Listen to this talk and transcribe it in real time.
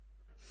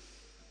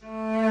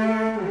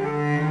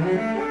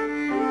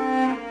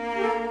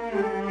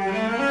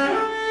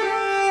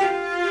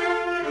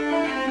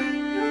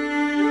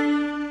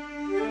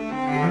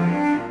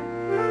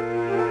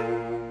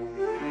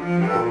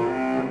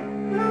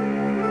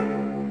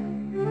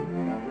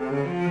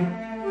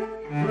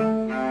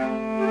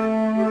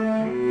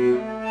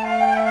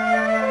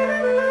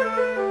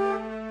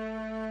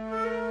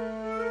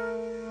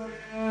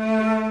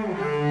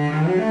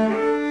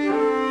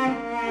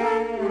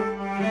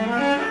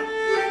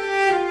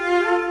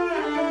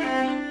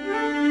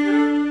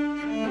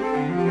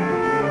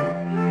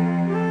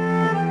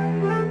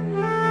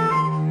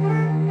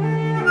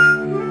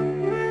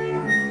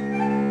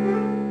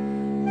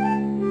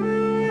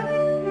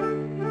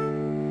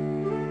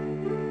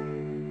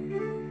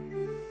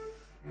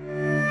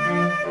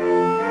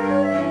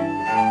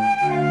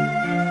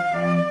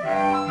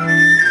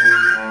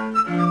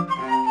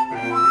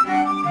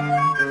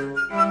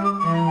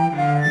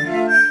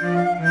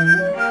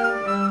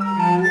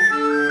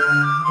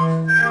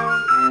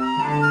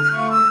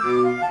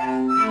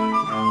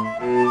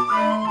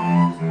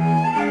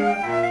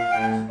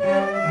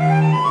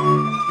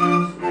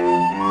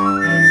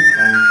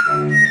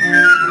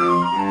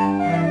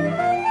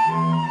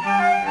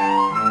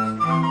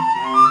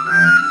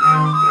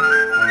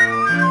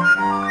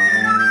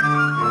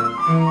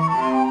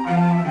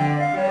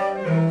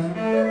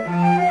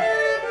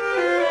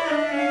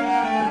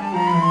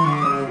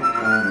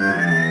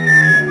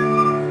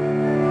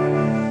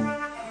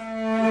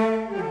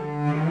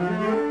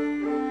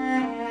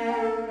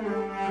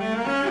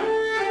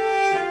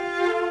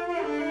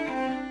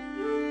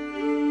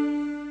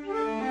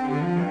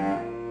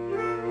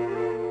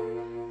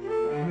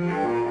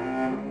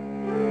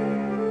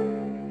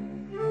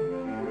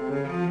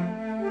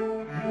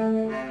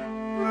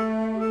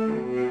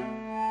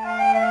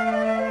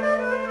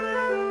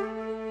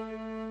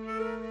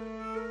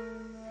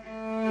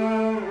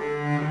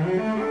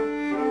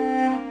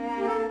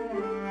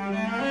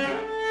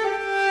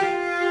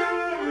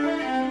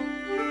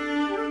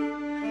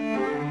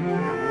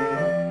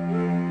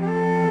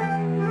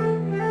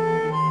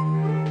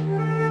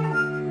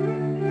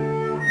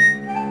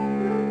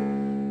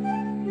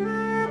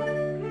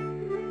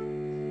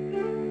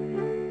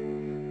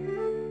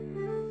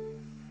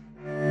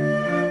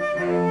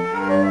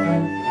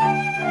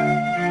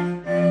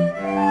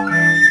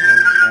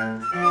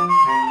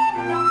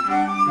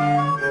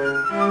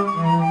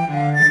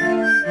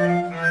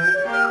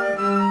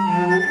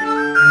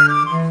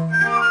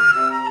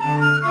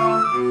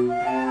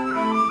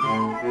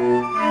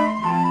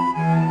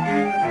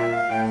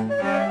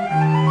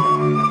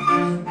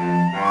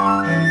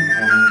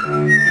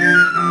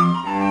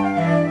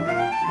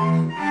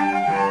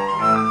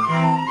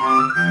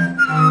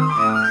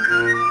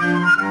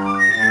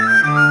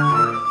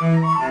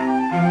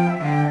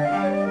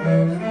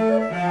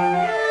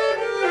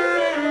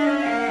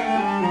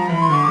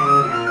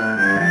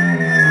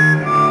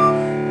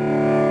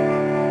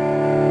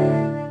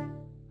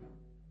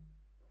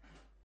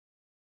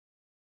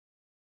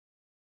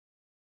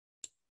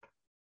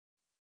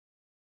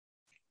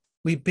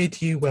We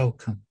bid you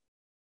welcome,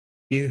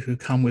 you who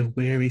come with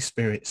weary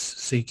spirits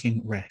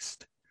seeking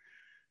rest,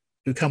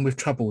 who come with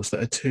troubles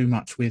that are too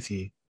much with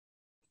you,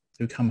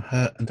 who come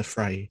hurt and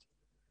afraid.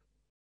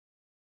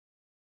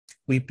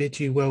 We bid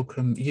you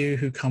welcome, you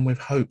who come with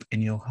hope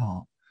in your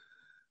heart,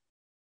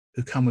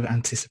 who come with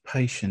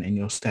anticipation in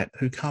your step,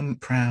 who come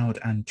proud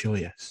and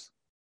joyous.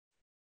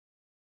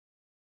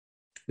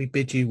 We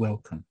bid you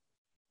welcome,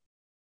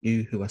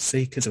 you who are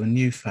seekers of a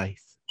new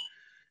faith,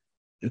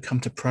 who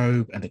come to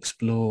probe and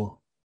explore,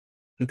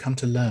 who come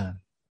to learn.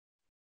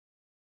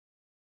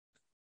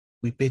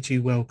 We bid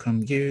you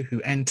welcome, you who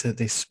enter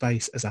this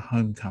space as a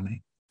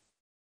homecoming,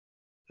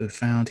 who have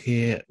found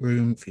here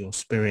room for your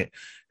spirit,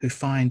 who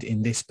find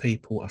in this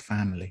people a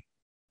family.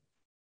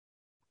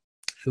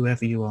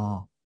 Whoever you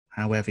are,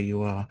 however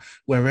you are,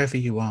 wherever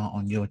you are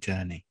on your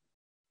journey,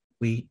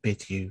 we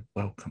bid you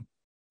welcome.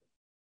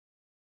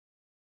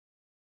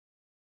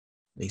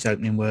 These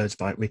opening words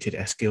by Richard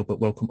S. Gilbert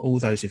welcome all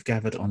those who've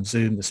gathered on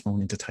Zoom this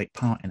morning to take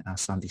part in our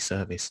Sunday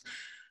service.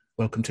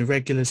 Welcome to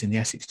regulars in the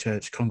Essex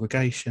Church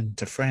congregation,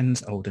 to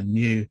friends old and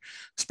new.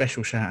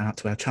 Special shout out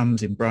to our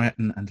chums in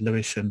Brighton and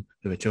Lewisham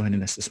who are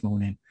joining us this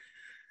morning.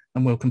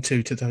 And welcome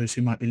to those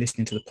who might be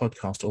listening to the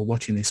podcast or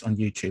watching this on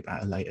YouTube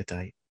at a later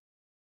date.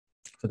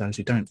 For those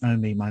who don't know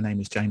me, my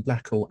name is Jane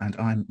Blackall and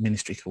I'm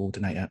Ministry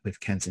Coordinator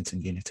with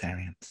Kensington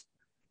Unitarians.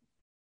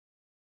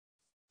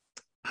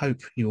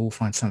 Hope you all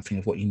find something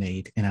of what you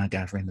need in our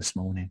gathering this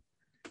morning.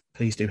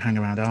 Please do hang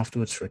around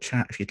afterwards for a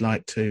chat if you'd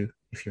like to.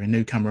 If you're a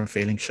newcomer and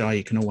feeling shy,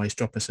 you can always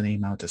drop us an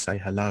email to say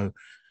hello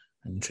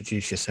and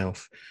introduce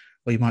yourself.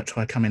 Or you might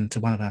try coming to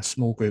one of our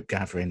small group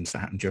gatherings that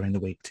happen during the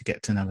week to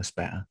get to know us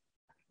better.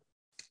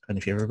 And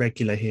if you're a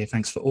regular here,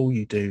 thanks for all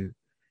you do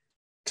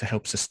to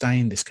help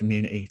sustain this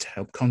community, to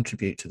help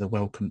contribute to the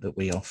welcome that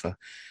we offer.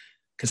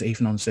 Because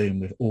even on Zoom,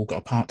 we've all got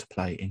a part to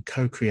play in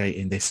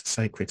co-creating this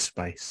sacred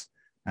space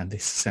and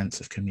this sense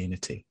of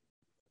community.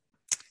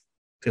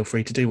 Feel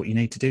free to do what you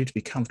need to do to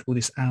be comfortable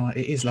this hour.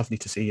 It is lovely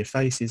to see your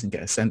faces and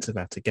get a sense of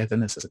our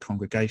togetherness as a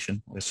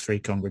congregation, or as three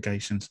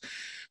congregations.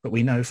 But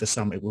we know for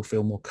some it will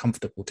feel more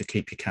comfortable to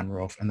keep your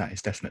camera off, and that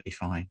is definitely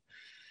fine.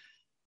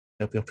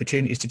 There'll be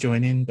opportunities to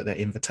join in, but they're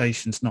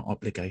invitations, not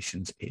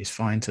obligations. It is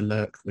fine to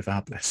lurk with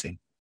our blessing.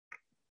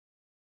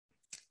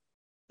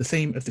 The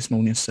theme of this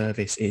morning's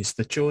service is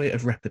the joy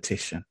of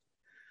repetition.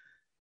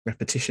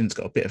 Repetition's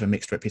got a bit of a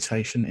mixed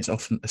reputation. It's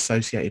often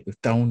associated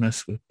with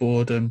dullness, with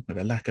boredom, with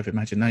a lack of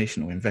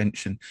imagination or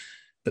invention.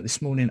 But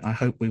this morning, I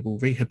hope we will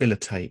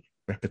rehabilitate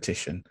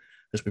repetition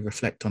as we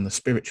reflect on the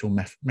spiritual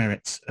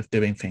merits of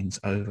doing things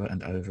over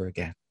and over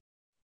again.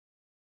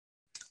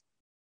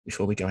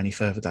 Before we go any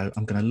further, though,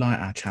 I'm going to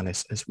light our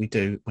chalice as we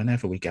do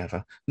whenever we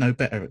gather. No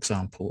better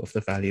example of the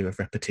value of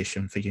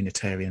repetition for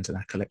Unitarians and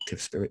our collective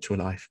spiritual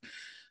life.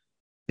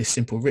 This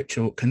simple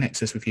ritual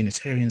connects us with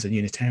Unitarians and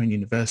Unitarian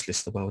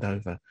Universalists the world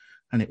over,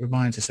 and it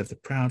reminds us of the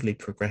proudly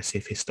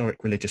progressive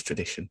historic religious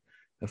tradition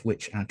of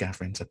which our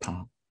gatherings are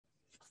part.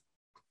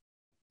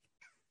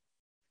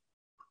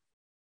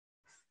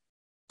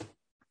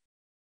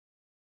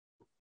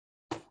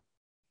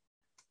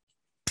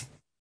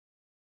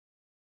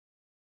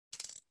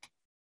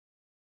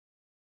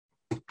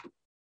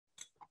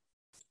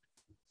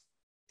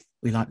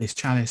 We light this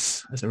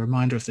chalice as a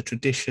reminder of the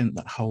tradition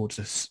that holds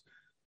us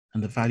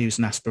and the values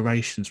and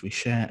aspirations we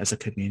share as a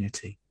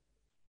community.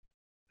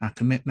 Our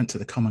commitment to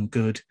the common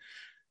good,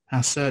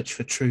 our search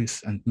for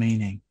truth and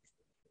meaning,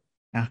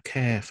 our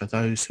care for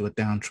those who are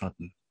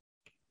downtrodden,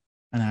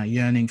 and our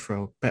yearning for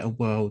a better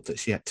world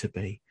that's yet to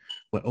be,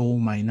 where all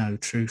may know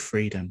true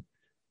freedom,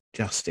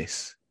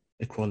 justice,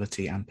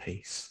 equality and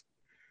peace.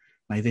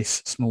 May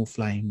this small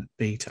flame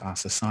be to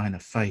us a sign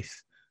of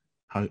faith,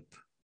 hope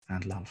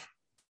and love.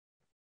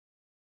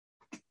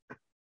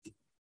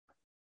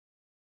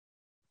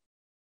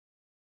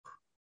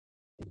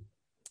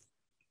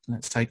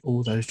 Let's take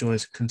all those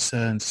joys and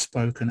concerns,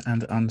 spoken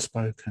and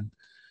unspoken,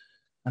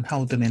 and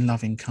hold them in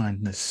loving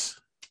kindness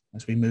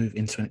as we move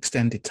into an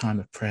extended time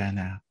of prayer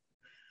now.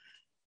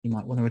 You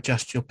might want to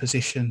adjust your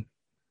position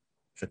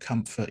for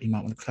comfort. You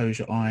might want to close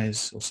your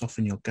eyes or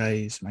soften your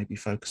gaze, maybe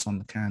focus on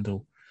the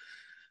candle.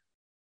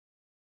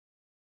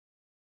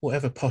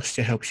 Whatever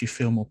posture helps you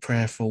feel more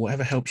prayerful,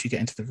 whatever helps you get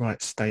into the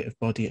right state of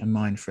body and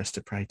mind for us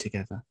to pray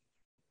together.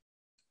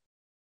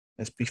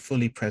 Let's be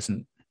fully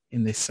present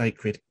in this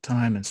sacred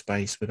time and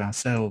space with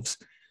ourselves,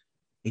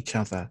 each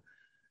other,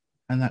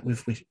 and that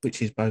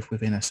which is both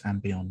within us and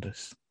beyond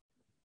us.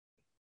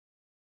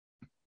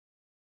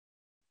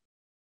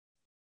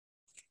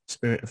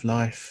 Spirit of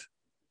life,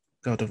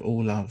 God of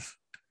all love,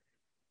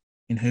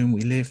 in whom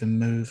we live and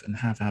move and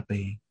have our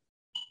being.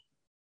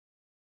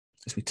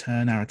 As we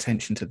turn our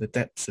attention to the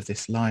depths of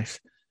this life,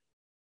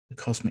 the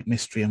cosmic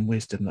mystery and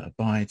wisdom that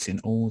abides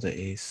in all that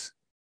is,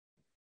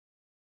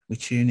 we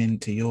tune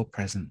into your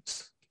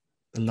presence,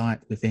 the light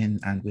within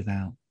and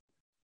without.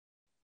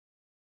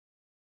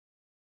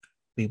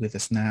 Be with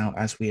us now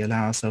as we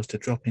allow ourselves to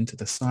drop into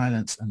the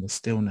silence and the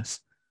stillness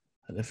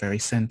at the very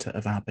center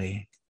of our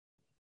being.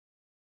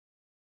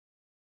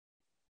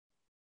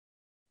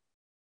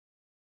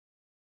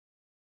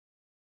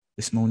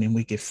 This morning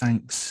we give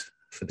thanks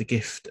for the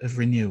gift of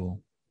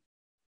renewal.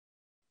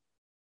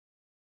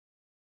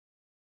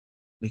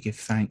 We give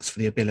thanks for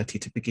the ability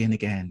to begin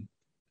again,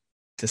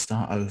 to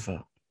start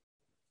over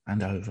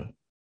and over.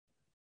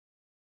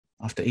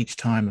 After each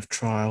time of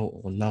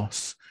trial or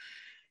loss,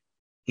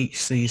 each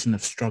season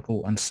of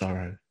struggle and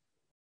sorrow,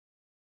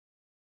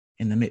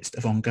 in the midst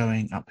of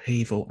ongoing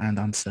upheaval and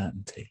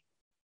uncertainty.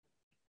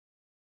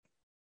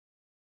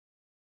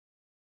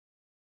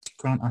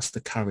 Grant us the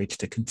courage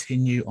to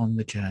continue on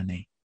the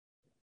journey,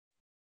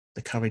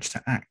 the courage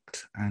to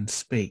act and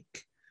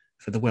speak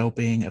for the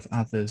well-being of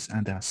others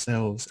and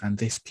ourselves and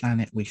this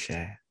planet we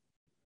share.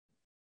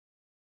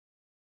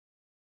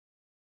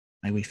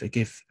 May we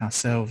forgive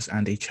ourselves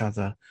and each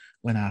other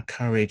when our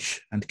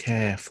courage and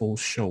care falls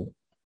short,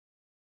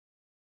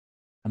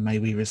 and may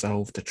we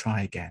resolve to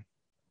try again.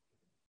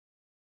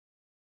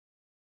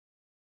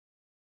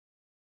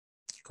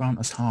 Grant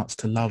us hearts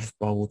to love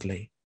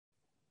boldly,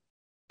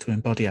 to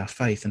embody our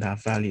faith and our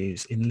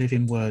values in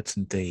living words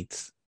and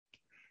deeds.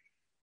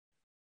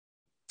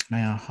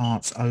 May our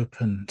hearts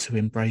open to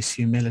embrace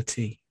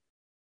humility,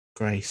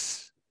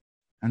 grace,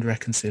 and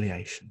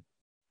reconciliation.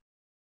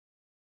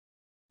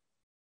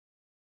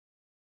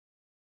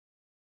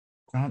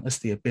 Grant us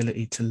the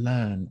ability to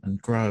learn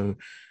and grow,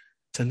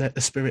 to let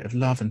the spirit of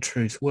love and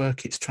truth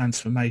work its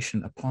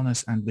transformation upon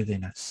us and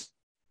within us.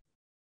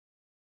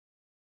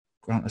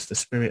 Grant us the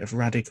spirit of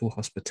radical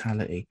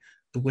hospitality,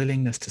 the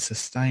willingness to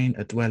sustain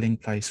a dwelling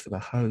place for the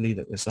holy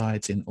that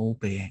resides in all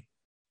being.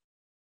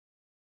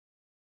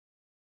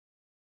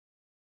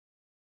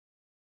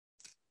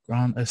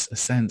 Grant us a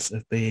sense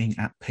of being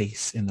at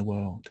peace in the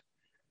world,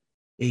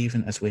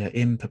 even as we are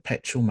in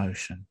perpetual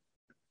motion,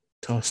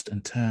 tossed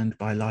and turned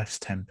by life's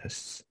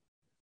tempests.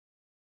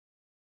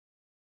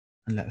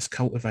 And let us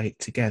cultivate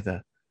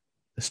together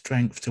the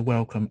strength to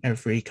welcome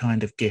every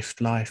kind of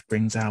gift life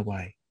brings our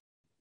way,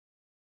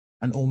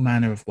 and all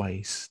manner of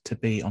ways to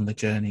be on the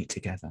journey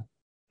together.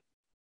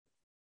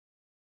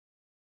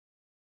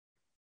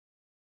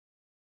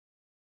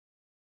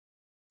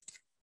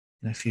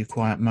 In a few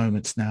quiet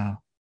moments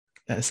now,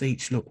 let us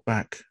each look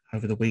back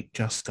over the week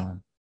just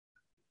gone,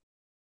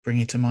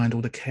 bringing to mind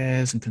all the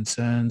cares and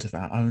concerns of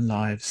our own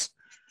lives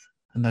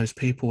and those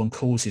people and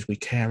causes we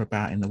care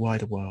about in the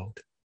wider world.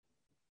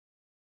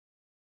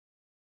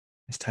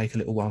 Let's take a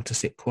little while to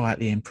sit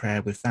quietly in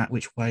prayer with that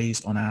which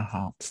weighs on our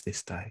hearts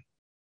this day.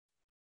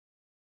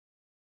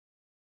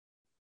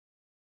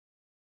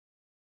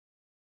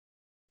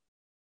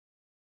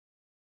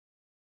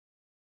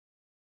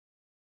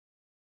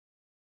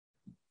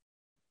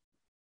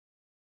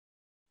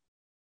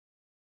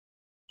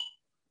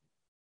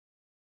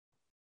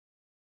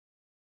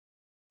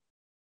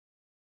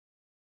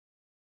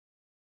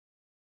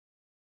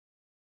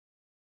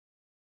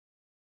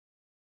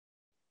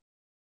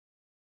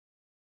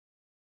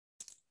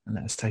 And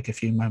let us take a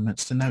few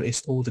moments to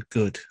notice all the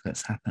good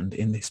that's happened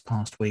in this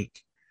past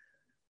week.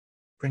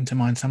 Bring to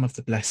mind some of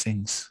the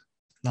blessings,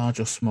 large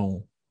or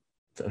small,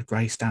 that have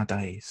graced our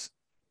days.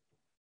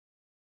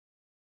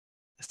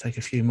 Let's take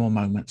a few more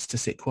moments to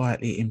sit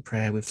quietly in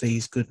prayer with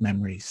these good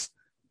memories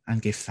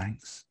and give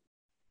thanks.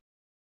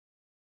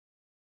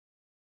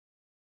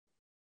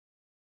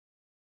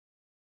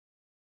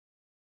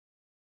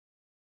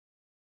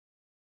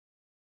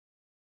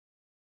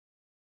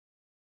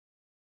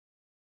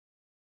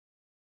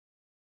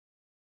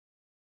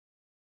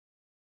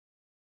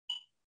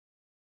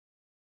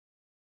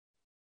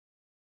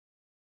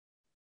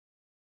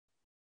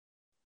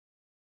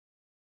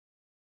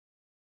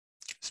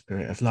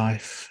 Spirit of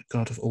life,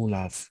 God of all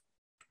love,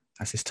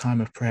 as this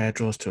time of prayer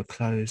draws to a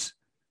close,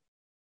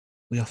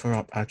 we offer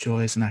up our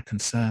joys and our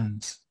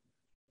concerns,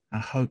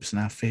 our hopes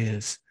and our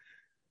fears,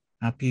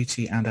 our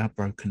beauty and our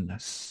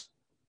brokenness.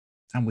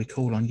 And we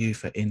call on you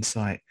for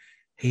insight,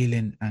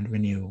 healing and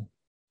renewal.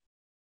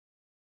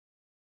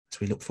 As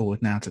we look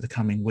forward now to the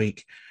coming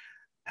week,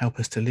 help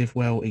us to live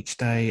well each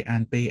day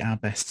and be our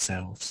best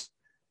selves,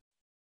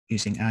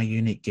 using our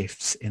unique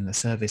gifts in the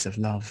service of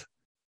love,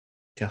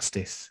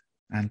 justice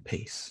and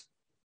peace.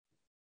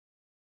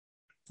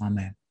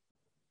 Amen.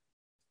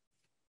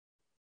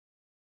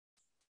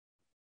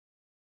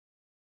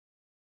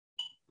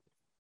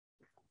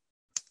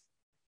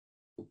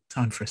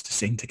 Time for us to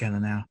sing together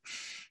now.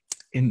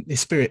 In the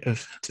spirit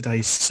of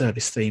today's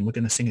service theme, we're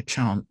going to sing a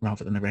chant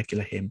rather than a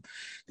regular hymn.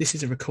 This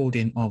is a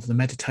recording of the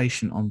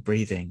meditation on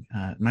breathing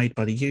made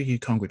by the UU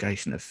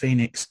congregation of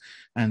Phoenix,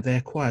 and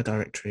their choir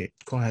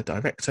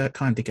director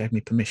kindly gave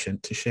me permission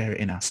to share it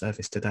in our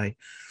service today.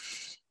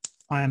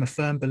 I am a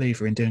firm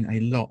believer in doing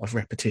a lot of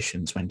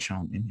repetitions when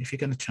chanting. If you're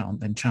going to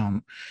chant, then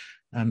chant.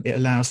 It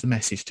allows the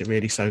message to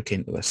really soak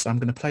into us. So I'm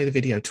going to play the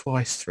video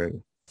twice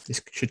through.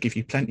 This should give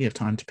you plenty of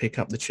time to pick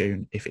up the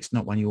tune if it's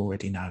not one you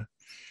already know.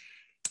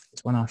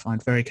 It's one I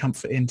find very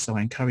comforting, so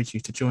I encourage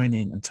you to join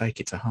in and take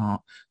it to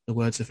heart. The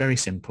words are very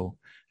simple.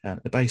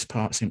 The bass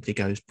part simply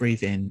goes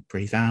breathe in,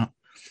 breathe out.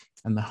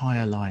 And the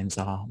higher lines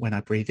are, when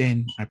I breathe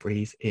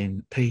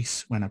in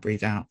peace. When I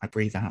breathe out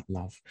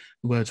love.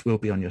 The words will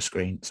be on your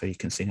screen so you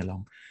can sing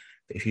along.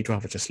 But if you'd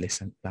rather just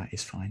listen, that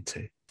is fine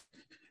too.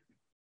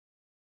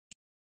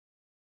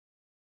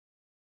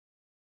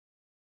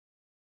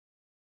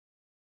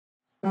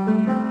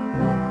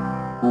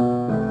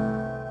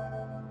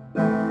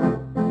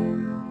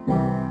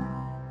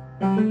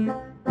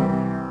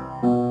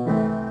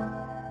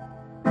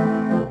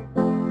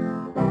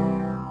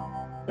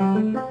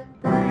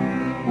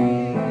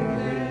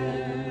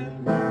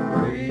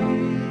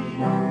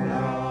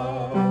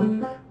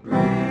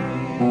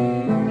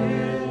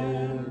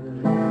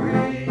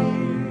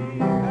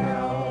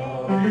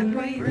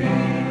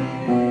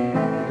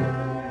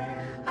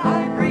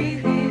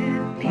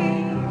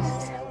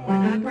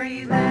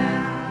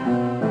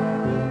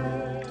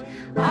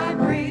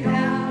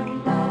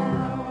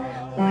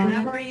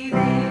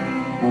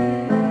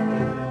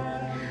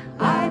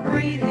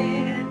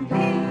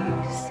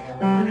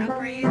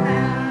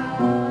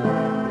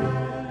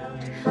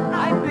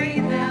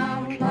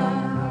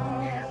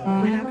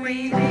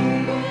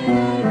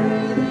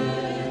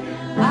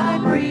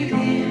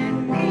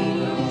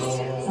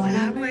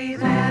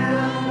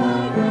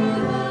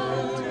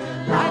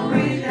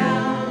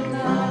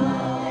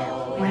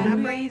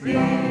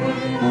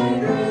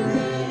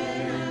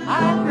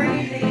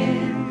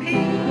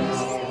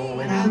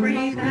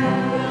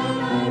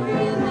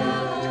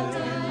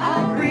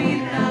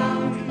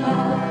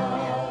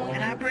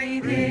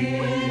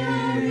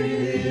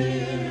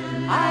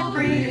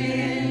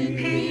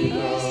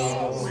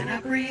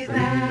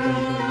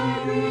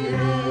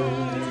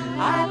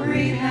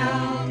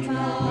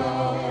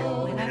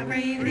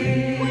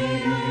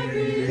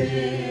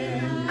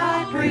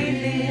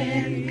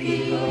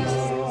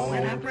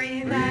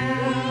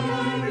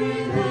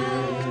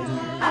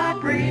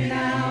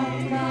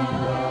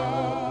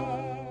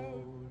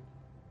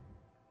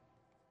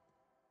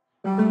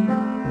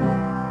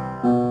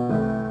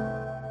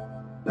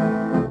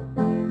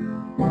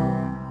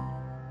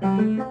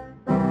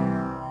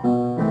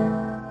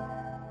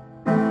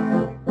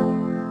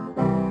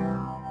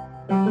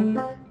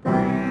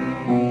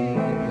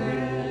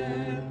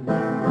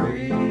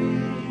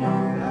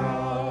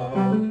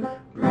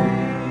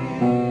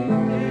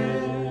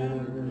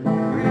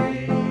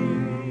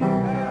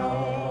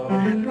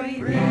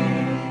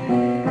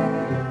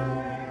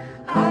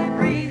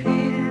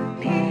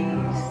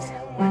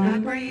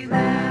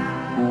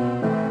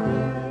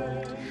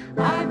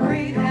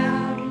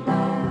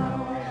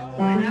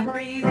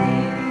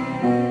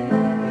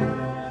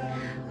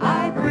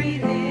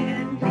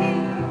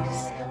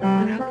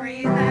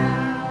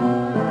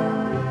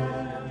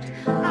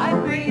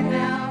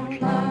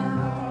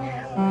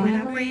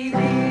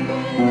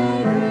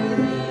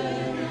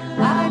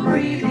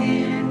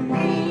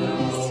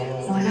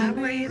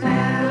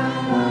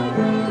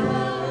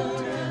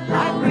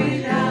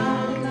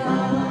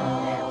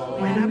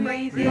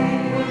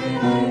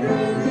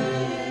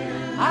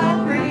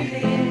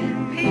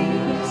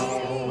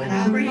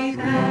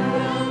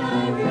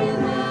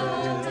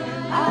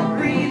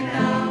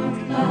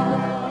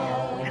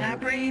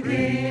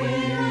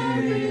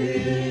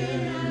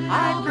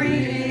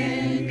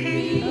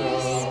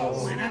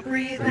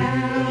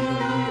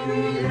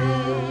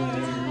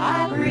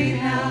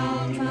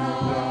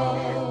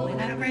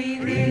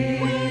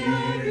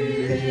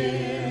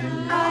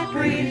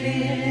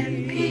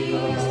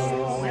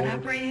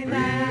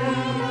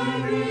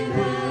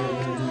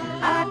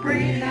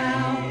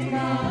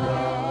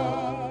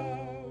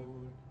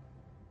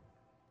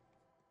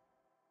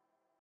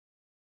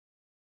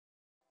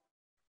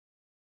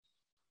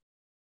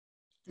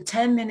 The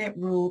 10-Minute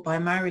Rule by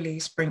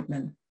Marilyse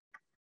Brinkman.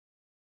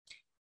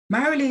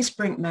 Marilyse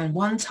Brinkman,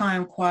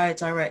 one-time choir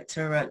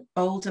director at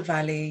Boulder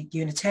Valley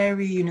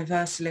Unitarian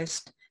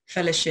Universalist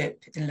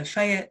Fellowship in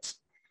Lafayette,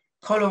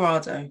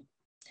 Colorado,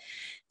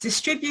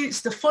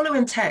 distributes the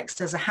following text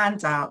as a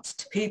handout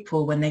to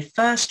people when they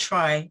first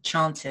try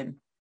chanting.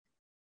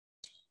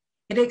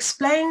 It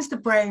explains the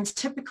brain's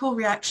typical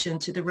reaction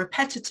to the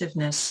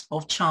repetitiveness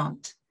of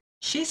chant.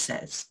 She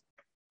says,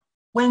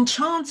 when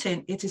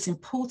chanting, it is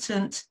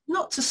important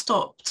not to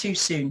stop too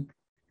soon.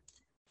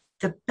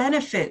 The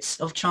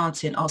benefits of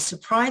chanting are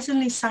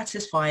surprisingly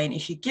satisfying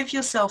if you give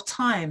yourself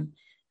time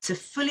to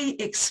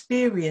fully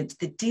experience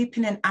the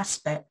deepening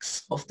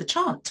aspects of the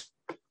chant.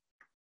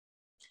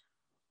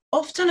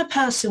 Often a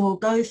person will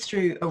go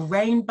through a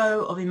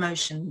rainbow of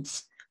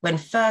emotions when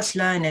first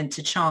learning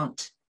to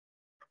chant.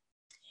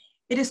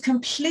 It is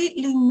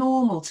completely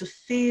normal to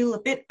feel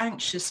a bit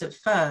anxious at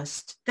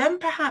first, then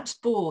perhaps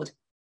bored,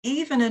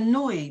 even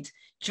annoyed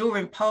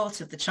during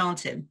part of the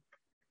chanting.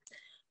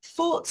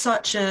 Thoughts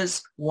such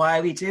as, why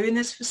are we doing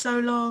this for so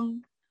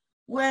long?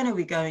 When are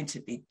we going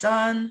to be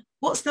done?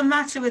 What's the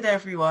matter with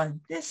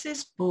everyone? This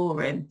is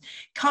boring.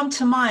 Come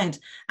to mind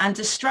and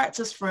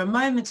distract us for a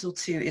moment or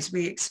two as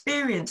we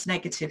experience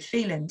negative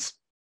feelings.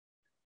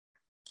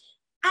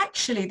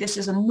 Actually, this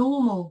is a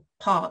normal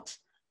part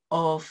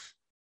of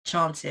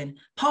chanting,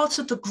 part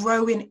of the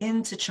growing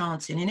into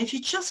chanting. And if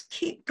you just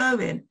keep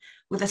going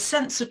with a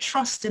sense of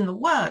trust in the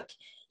work,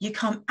 you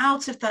come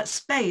out of that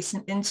space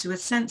and into a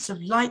sense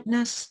of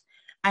lightness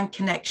and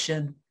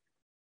connection.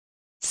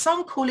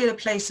 Some call it a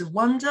place of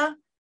wonder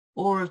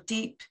or of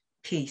deep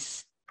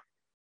peace.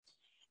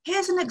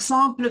 Here's an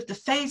example of the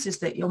phases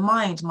that your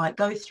mind might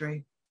go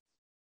through.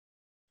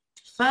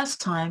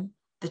 First time,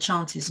 the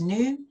chant is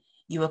new.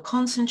 You are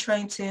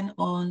concentrating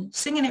on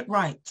singing it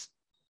right.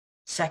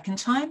 Second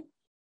time,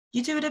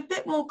 you do it a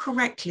bit more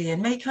correctly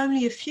and make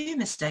only a few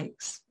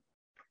mistakes.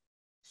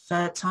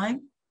 Third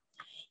time,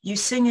 you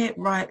sing it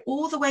right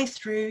all the way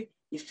through.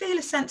 You feel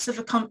a sense of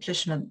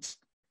accomplishment.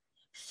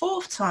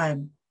 Fourth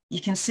time, you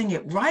can sing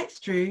it right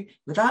through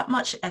without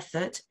much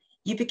effort.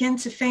 You begin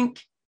to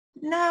think,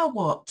 now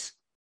what?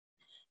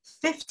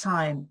 Fifth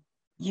time,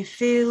 you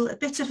feel a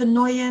bit of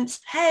annoyance.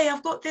 Hey,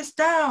 I've got this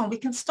down. We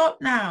can stop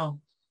now.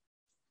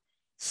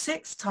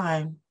 Sixth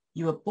time,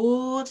 you are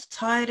bored,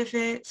 tired of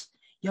it.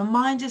 Your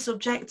mind is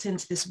objecting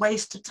to this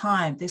waste of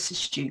time. This is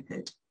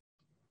stupid.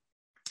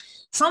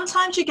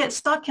 Sometimes you get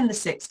stuck in the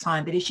sixth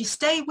time, but if you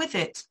stay with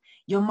it,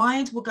 your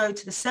mind will go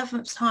to the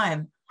seventh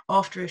time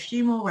after a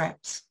few more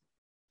reps.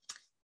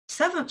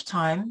 Seventh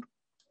time,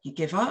 you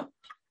give up.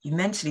 You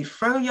mentally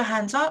throw your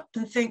hands up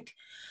and think,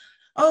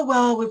 oh,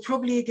 well, we're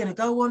probably going to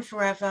go on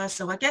forever,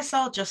 so I guess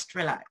I'll just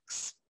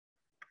relax.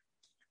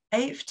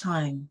 Eighth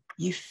time,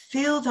 you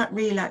feel that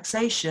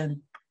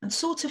relaxation and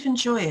sort of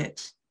enjoy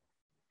it.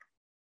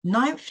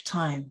 Ninth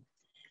time,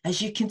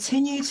 as you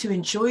continue to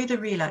enjoy the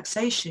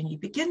relaxation, you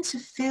begin to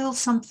feel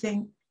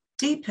something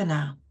deeper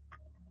now.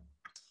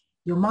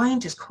 Your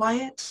mind is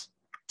quiet,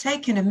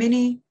 taking a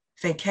mini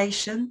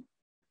vacation.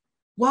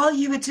 While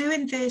you were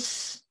doing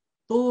this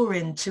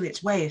boring to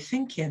its way of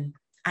thinking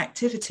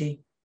activity.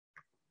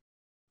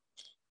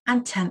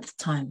 And 10th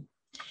time,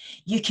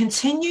 you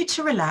continue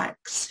to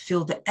relax,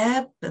 feel the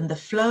ebb and the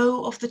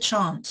flow of the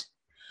chant.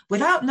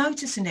 Without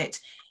noticing it,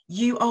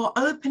 you are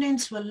opening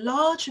to a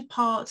larger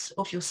part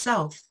of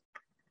yourself.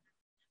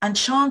 And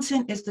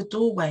chanting is the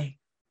doorway.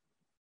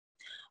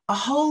 A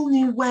whole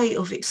new way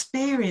of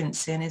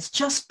experiencing is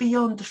just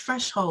beyond the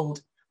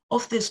threshold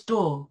of this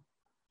door.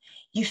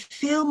 You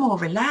feel more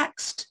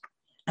relaxed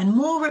and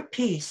more at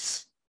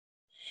peace.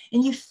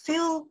 And you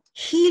feel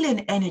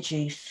healing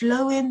energy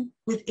flowing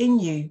within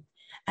you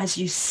as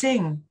you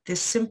sing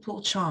this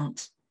simple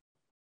chant.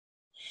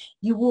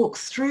 You walk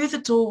through the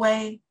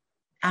doorway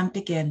and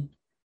begin.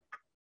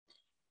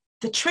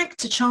 The trick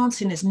to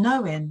chanting is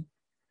knowing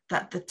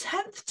that the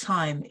 10th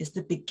time is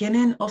the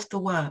beginning of the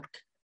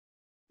work,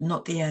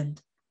 not the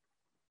end.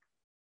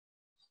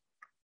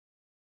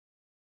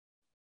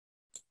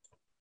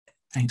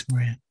 Thanks,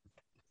 Maria.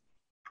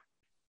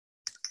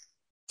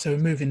 So we're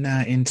moving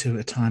now into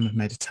a time of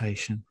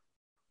meditation.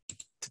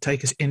 To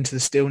take us into the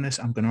stillness,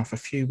 I'm going to offer a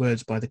few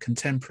words by the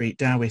contemporary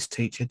Taoist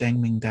teacher Deng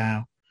Ming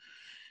Dao.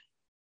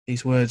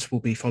 These words will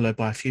be followed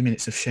by a few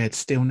minutes of shared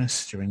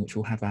stillness, during which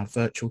we'll have our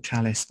virtual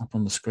chalice up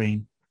on the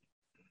screen.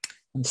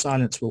 And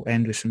silence will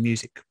end with some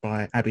music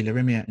by Abby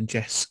Larimia and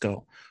Jess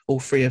Scott. All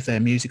three of their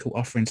musical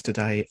offerings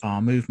today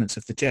are movements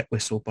of the jet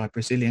whistle by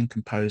Brazilian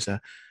composer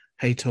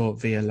Heitor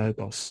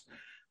Villa-Lobos.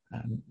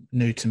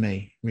 New to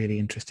me, really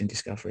interesting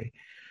discovery.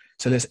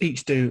 So let's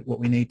each do what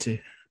we need to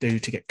do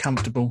to get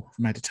comfortable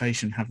for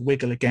meditation. Have a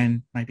wiggle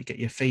again, maybe get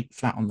your feet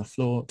flat on the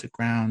floor to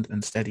ground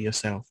and steady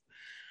yourself.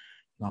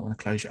 You might want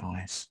to close your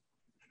eyes.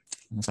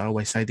 And as I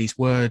always say, these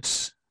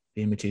words,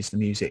 the images, the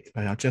music,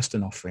 they are just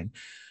an offering.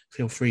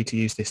 Feel free to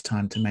use this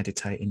time to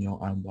meditate in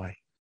your own way.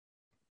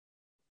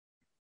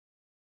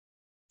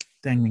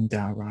 Deng Ming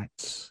Dao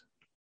writes,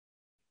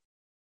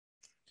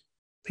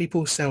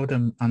 people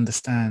seldom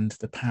understand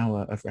the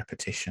power of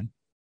repetition.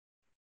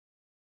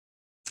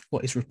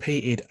 What is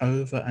repeated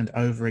over and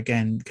over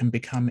again can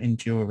become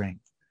enduring.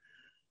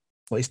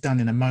 What is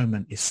done in a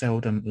moment is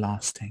seldom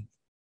lasting.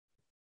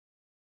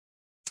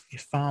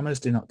 If farmers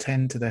do not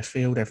tend to their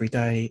field every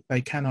day,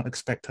 they cannot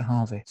expect a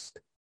harvest.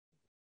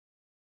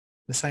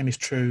 The same is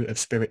true of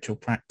spiritual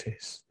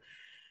practice.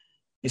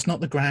 It's not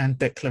the grand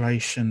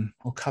declaration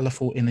or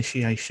colourful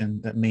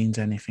initiation that means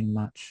anything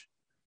much.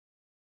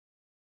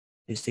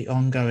 It's the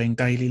ongoing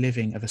daily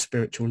living of a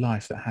spiritual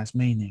life that has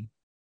meaning.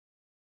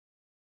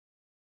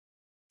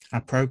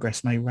 Our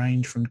progress may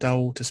range from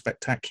dull to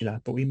spectacular,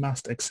 but we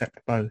must accept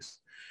both.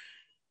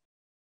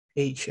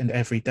 Each and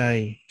every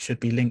day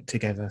should be linked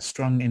together,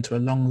 strung into a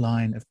long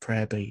line of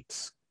prayer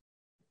beats.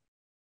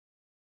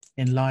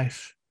 In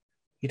life,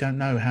 you don't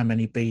know how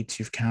many beads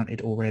you've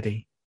counted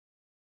already,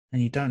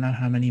 and you don't know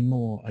how many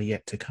more are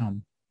yet to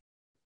come.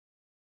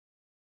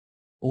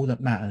 All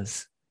that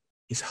matters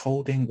is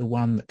holding the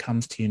one that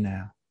comes to you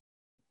now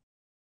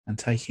and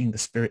taking the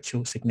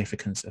spiritual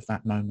significance of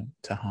that moment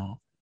to heart.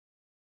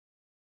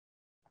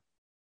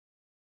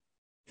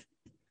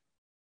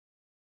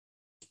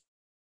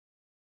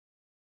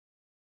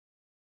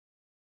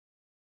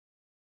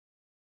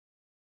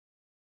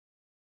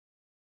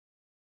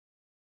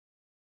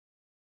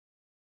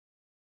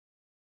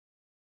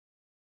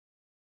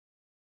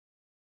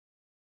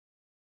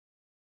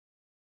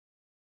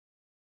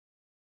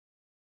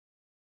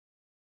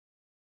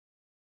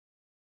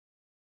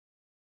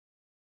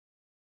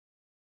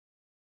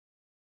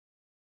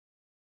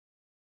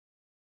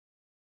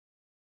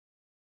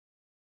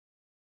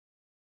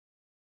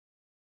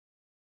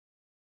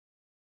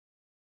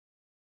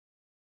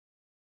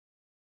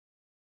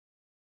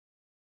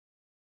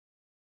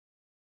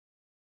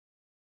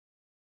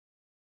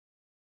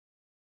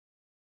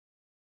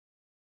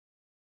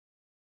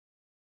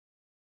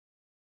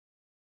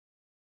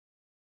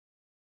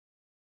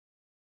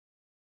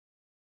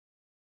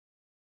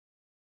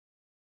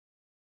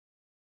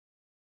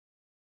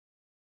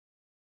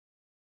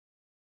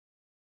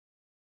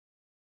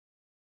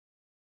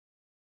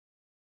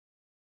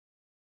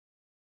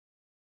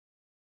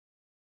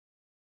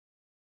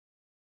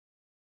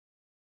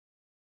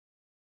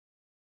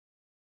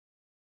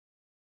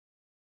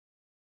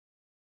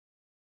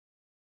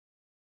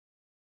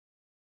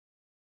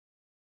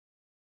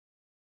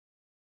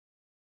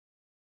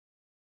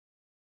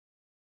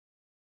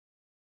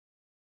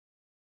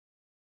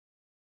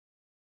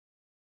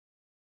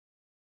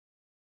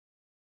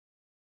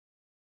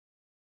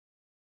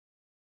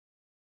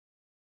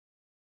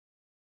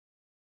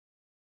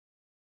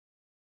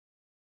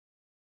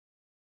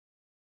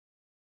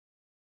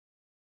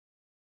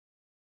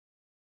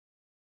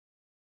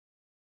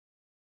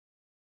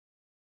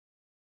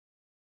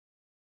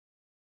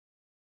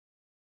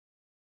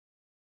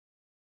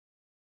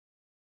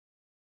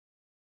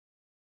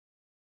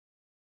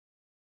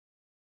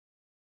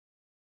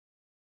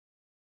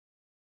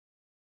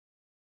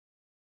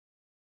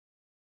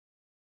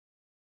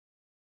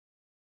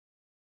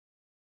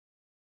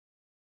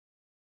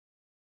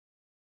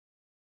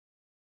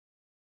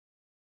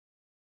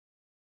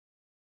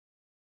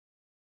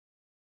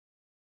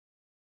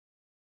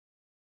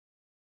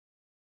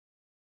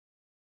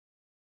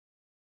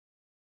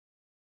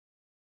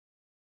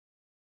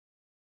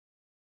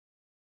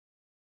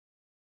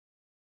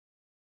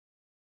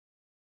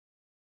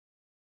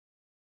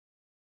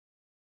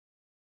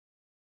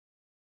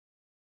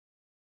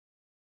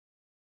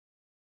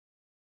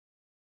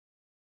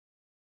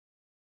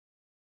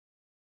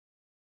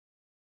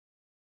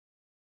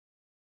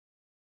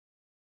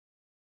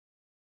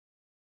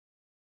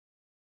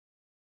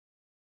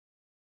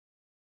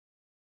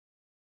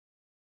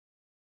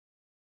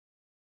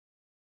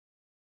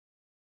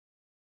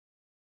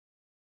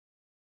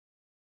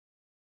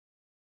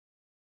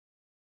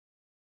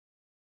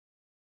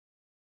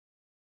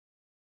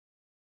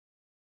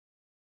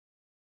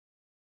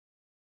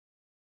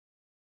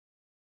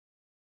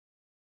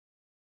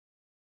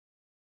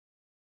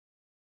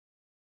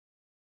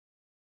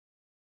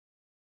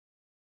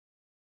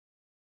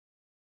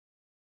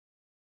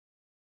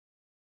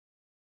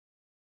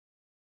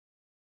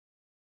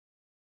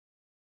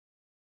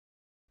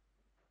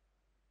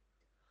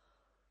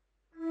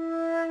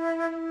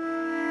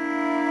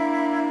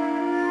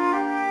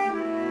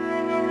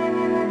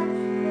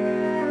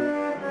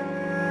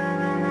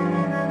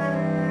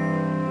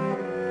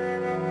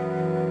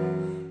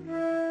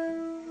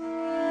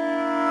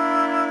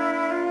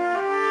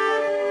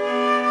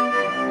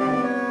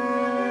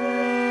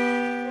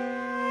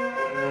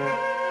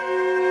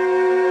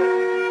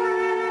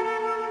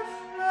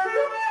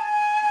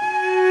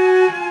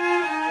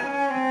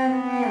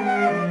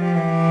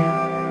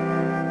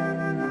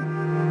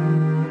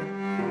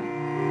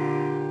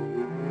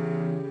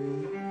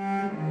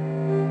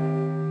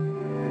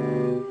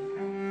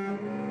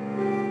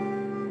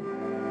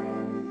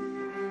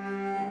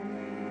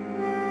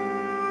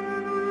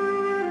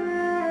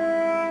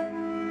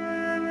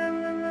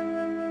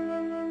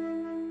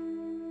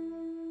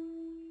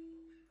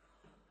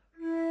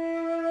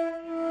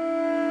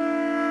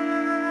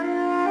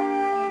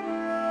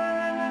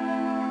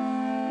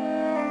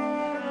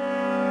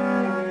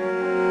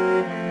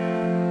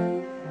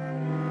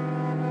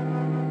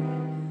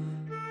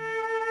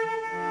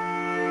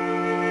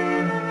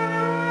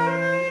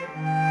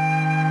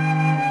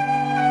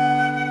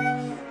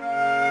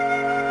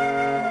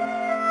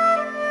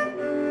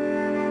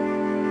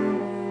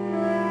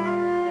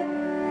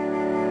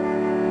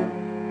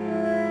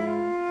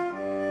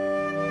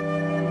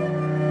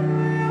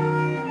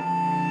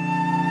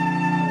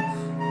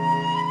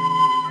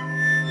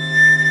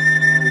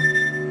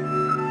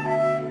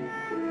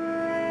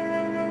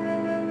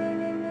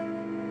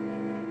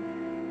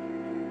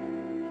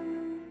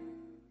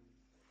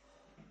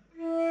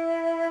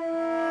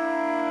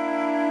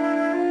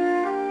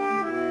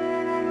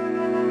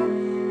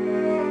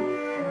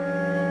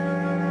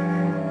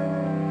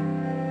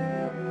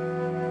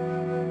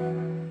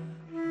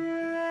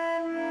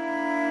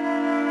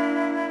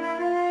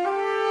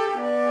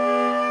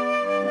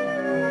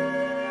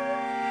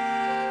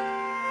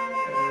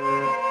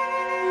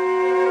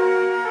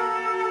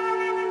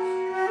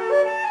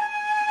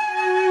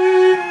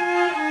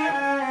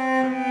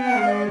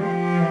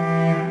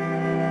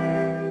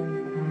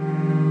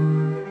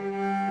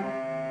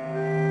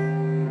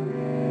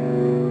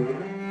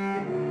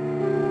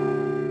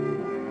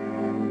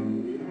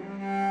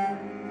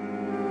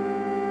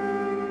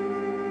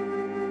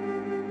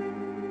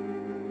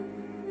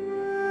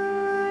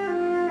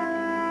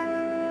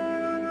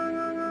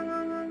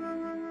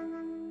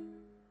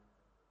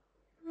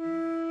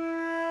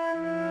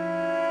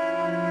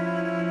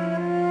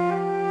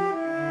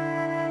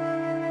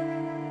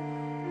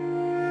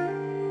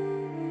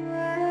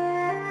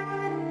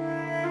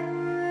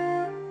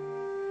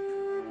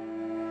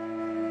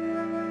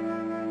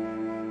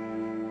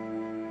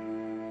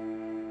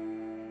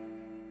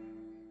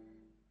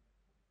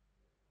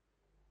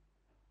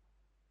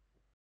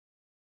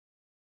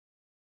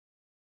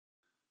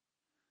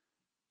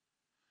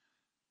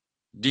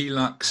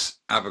 Deluxe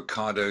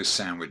Avocado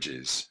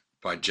Sandwiches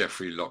by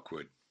Geoffrey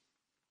Lockwood.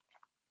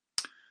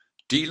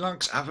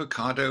 Deluxe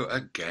avocado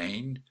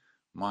again?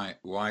 My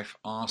wife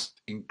asked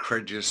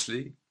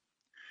incredulously.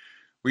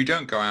 We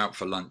don't go out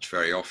for lunch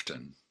very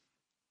often,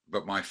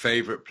 but my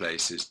favourite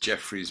place is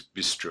Geoffrey's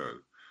Bistro,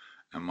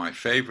 and my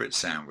favourite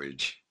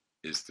sandwich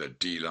is the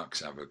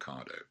deluxe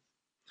avocado.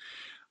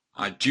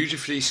 I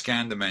dutifully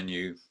scanned the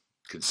menu,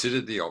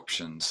 considered the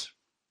options,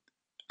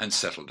 and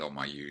settled on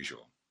my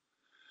usual.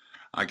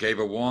 I gave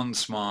a wan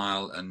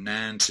smile, and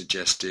Nan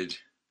suggested,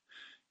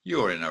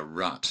 "You're in a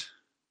rut."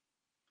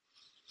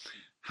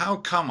 "How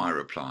come?" I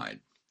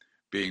replied.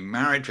 "Being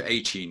married for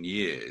 18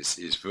 years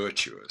is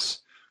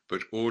virtuous,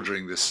 but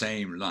ordering the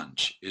same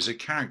lunch is a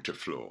character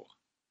flaw.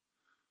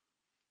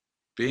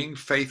 Being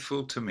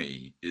faithful to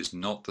me is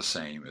not the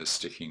same as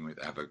sticking with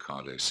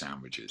avocado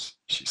sandwiches,"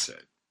 she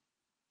said.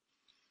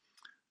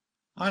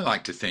 "I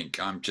like to think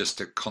I'm just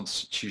a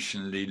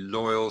constitutionally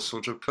loyal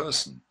sort of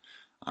person,"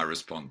 I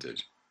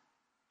responded.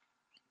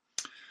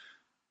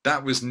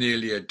 That was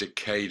nearly a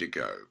decade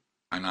ago,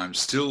 and I'm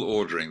still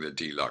ordering the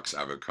deluxe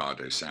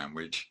avocado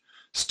sandwich,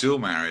 still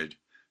married,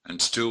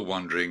 and still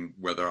wondering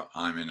whether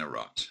I'm in a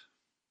rut.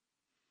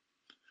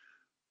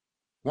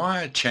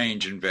 Why are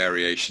change and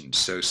variation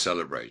so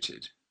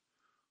celebrated?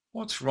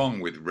 What's wrong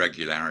with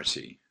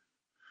regularity?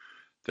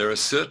 There are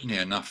certainly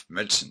enough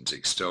medicines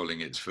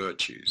extolling its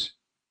virtues.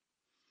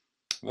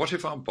 What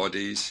if our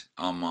bodies,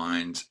 our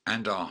minds,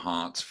 and our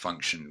hearts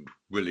functioned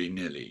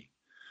willy-nilly?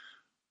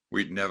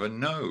 We'd never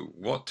know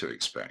what to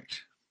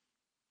expect.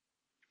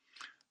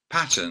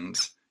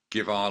 Patterns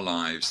give our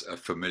lives a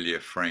familiar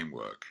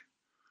framework.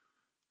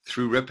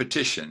 Through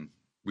repetition,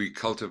 we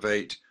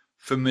cultivate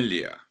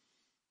familiar,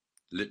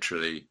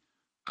 literally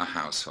a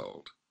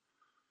household.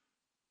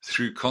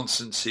 Through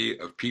constancy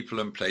of people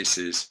and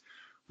places,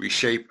 we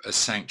shape a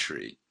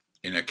sanctuary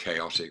in a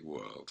chaotic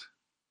world.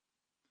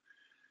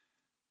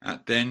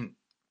 And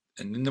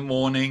in the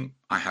morning,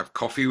 I have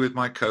coffee with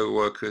my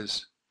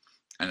co-workers,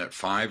 and at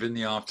 5 in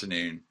the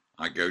afternoon,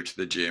 I go to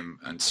the gym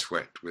and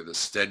sweat with a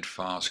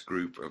steadfast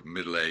group of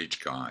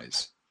middle-aged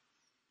guys.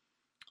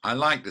 I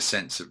like the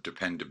sense of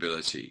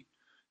dependability,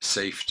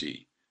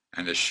 safety,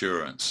 and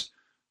assurance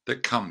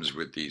that comes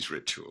with these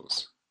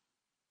rituals.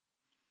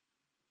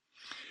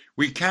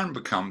 We can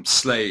become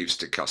slaves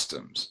to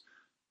customs,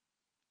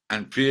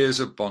 and fears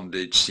of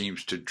bondage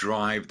seems to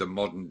drive the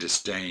modern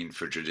disdain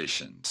for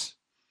traditions.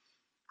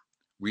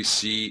 We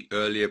see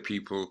earlier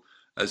people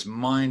as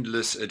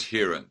mindless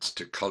adherents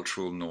to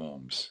cultural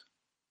norms.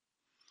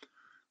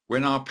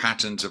 When our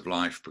patterns of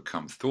life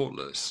become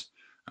thoughtless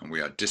and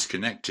we are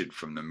disconnected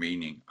from the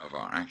meaning of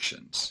our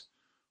actions,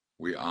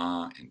 we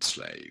are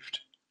enslaved.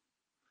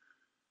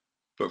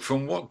 But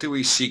from what do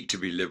we seek to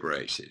be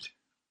liberated?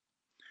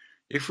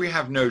 If we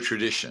have no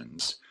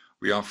traditions,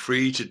 we are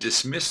free to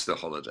dismiss the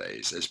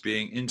holidays as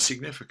being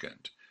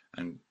insignificant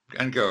and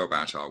go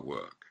about our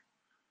work.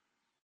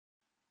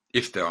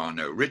 If there are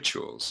no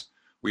rituals,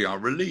 we are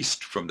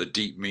released from the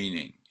deep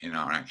meaning in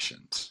our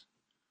actions.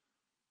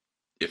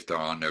 If there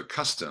are no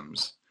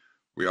customs,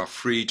 we are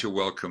free to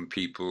welcome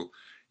people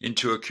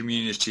into a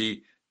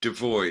community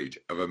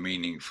devoid of a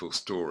meaningful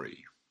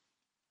story.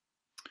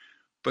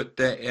 But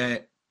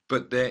there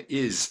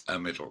is a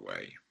middle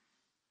way.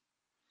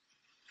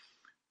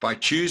 By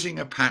choosing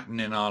a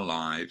pattern in our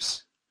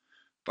lives,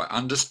 by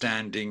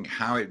understanding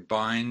how it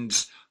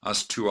binds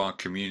us to our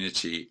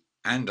community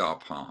and our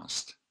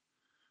past,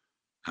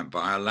 and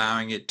by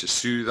allowing it to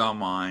soothe our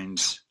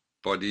minds,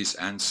 bodies,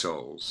 and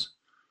souls,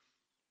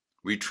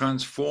 we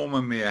transform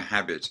a mere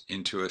habit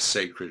into a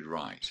sacred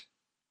rite.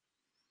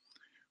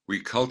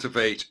 We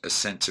cultivate a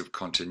sense of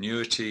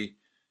continuity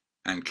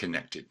and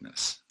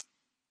connectedness.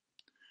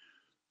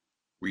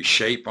 We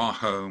shape our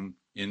home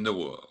in the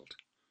world.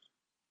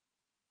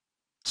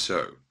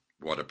 So,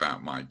 what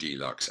about my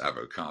deluxe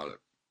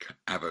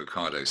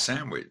avocado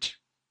sandwich?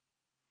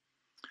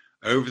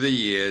 Over the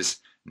years,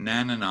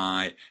 Nan and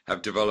I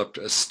have developed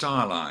a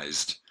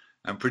stylized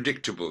and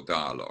predictable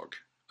dialogue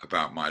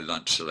about my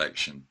lunch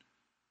selection.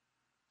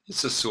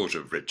 It's a sort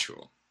of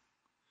ritual.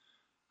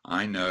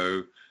 I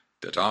know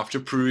that after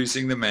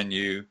perusing the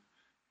menu,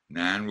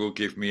 Nan will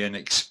give me an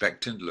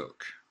expectant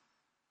look.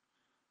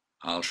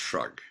 I'll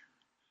shrug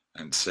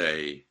and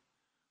say,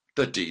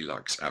 "The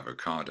deluxe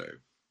avocado."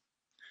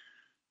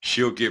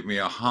 She'll give me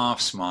a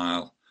half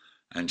smile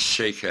and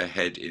shake her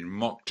head in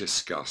mock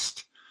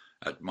disgust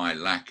at my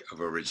lack of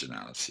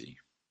originality.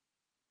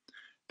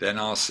 Then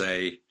I'll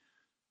say,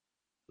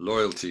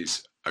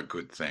 "Loyalty's a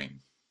good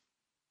thing."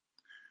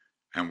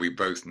 And we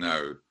both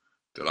know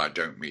that I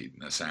don't mean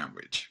the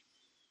sandwich.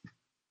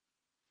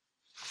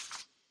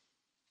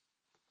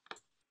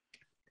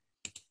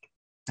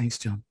 Thanks,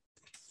 John.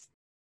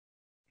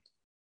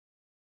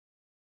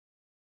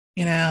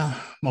 In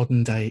our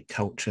modern day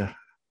culture,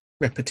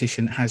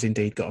 repetition has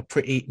indeed got a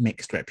pretty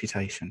mixed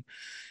reputation.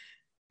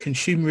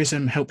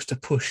 Consumerism helps to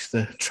push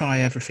the try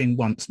everything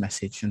once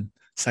message and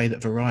say that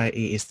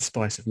variety is the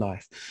spice of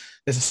life.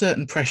 There's a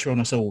certain pressure on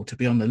us all to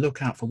be on the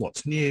lookout for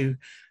what's new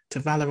to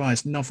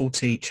valorize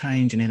novelty,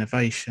 change and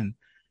innovation,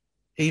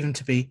 even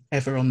to be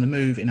ever on the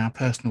move in our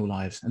personal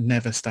lives and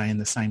never stay in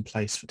the same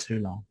place for too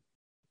long.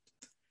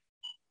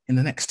 In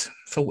the next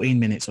 14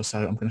 minutes or so,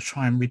 I'm going to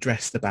try and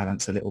redress the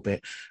balance a little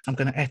bit. I'm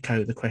going to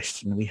echo the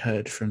question we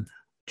heard from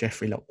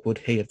Geoffrey Lockwood,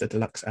 he of the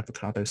deluxe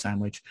avocado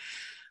sandwich,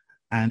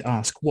 and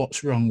ask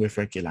what's wrong with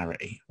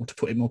regularity? Or to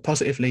put it more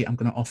positively, I'm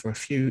going to offer a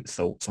few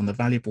thoughts on the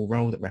valuable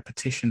role that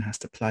repetition has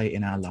to play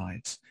in our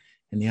lives,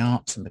 in the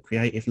arts and the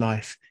creative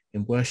life,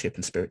 in worship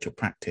and spiritual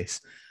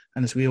practice,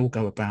 and as we all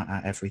go about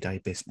our everyday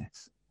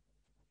business.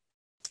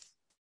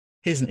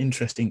 Here's an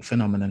interesting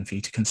phenomenon for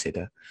you to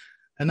consider.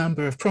 A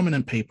number of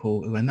prominent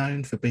people who are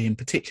known for being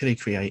particularly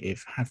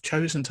creative have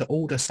chosen to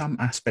order some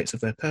aspects of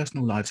their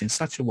personal lives in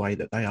such a way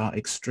that they are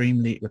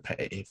extremely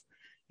repetitive,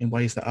 in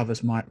ways that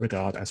others might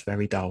regard as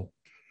very dull.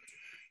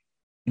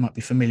 You might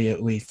be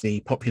familiar with the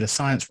popular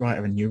science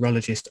writer and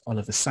neurologist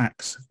Oliver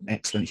Sacks, an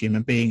excellent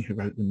human being who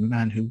wrote The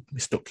Man Who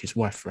Mistook His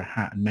Wife for a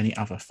Hat and many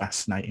other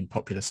fascinating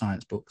popular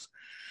science books.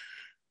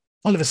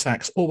 Oliver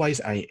Sacks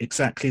always ate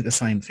exactly the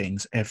same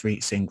things every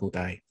single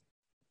day.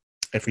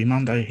 Every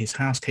Monday, his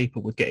housekeeper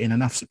would get in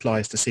enough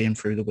supplies to see him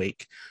through the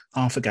week.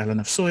 Half a gallon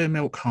of soya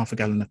milk, half a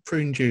gallon of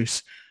prune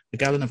juice, a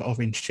gallon of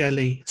orange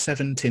jelly,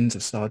 7 tins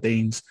of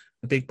sardines,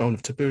 a big bowl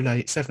of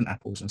tabbouleh, 7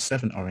 apples and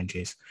 7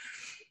 oranges.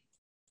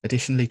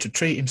 Additionally, to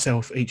treat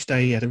himself each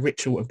day, he had a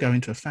ritual of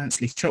going to a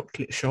fancy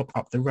chocolate shop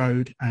up the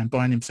road and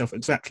buying himself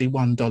exactly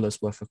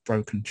 $1 worth of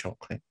broken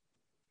chocolate.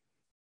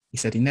 He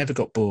said he never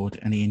got bored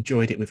and he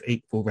enjoyed it with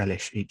equal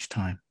relish each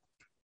time.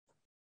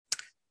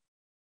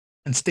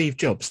 And Steve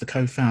Jobs, the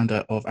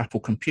co-founder of Apple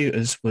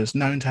Computers, was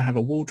known to have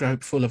a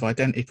wardrobe full of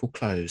identical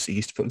clothes. He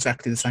used to put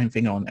exactly the same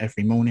thing on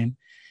every morning.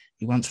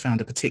 He once found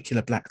a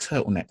particular black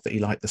turtleneck that he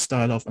liked the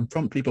style of and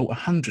promptly bought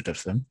 100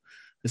 of them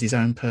as his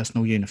own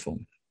personal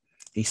uniform.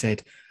 He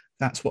said,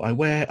 "That's what I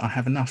wear. I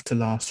have enough to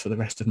last for the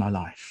rest of my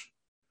life."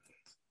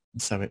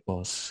 And so it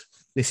was.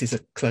 This is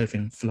a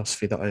clothing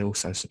philosophy that I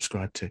also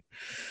subscribe to.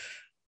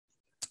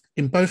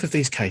 In both of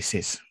these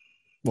cases,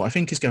 what I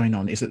think is going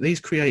on is that these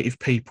creative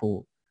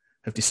people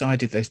have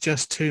decided there's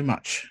just too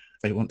much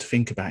they want to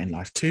think about in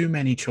life, too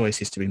many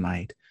choices to be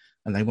made,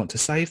 and they want to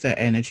save their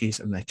energies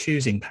and their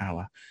choosing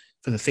power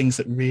for the things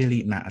that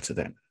really matter to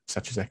them,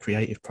 such as their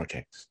creative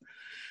projects.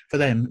 For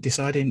them,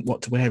 deciding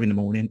what to wear in the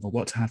morning or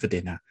what to have for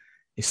dinner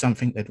is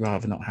something they'd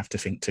rather not have to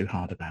think too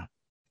hard about.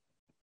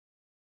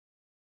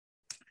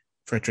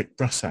 Frederick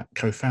Brossat,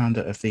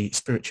 co-founder of the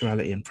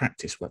Spirituality and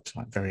Practice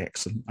website, very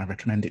excellent, I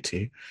recommend it to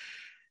you.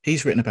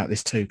 He's written about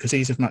this too, because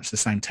he's of much the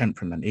same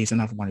temperament. He's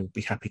another one who would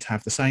be happy to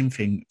have the same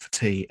thing for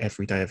tea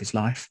every day of his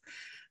life.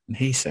 And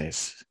he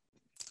says,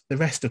 "The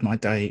rest of my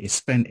day is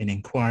spent in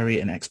inquiry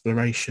and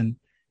exploration,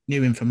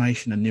 new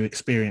information and new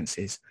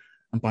experiences.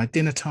 And by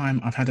dinner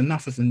time, I've had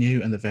enough of the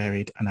new and the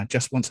varied, and I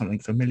just want something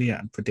familiar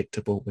and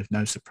predictable with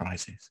no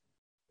surprises."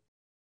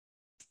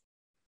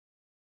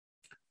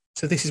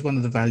 So this is one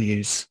of the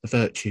values, the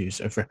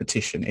virtues of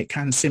repetition. It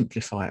can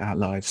simplify our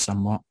lives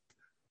somewhat.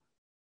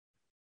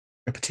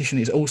 Repetition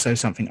is also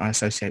something I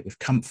associate with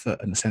comfort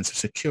and a sense of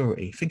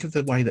security. Think of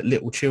the way that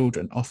little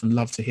children often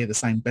love to hear the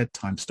same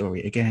bedtime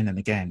story again and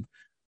again.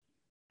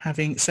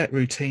 Having set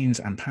routines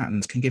and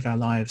patterns can give our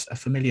lives a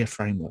familiar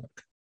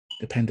framework,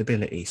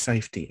 dependability,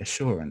 safety,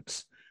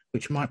 assurance,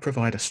 which might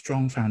provide a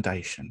strong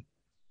foundation,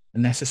 a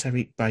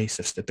necessary base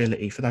of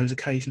stability for those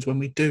occasions when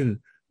we do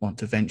want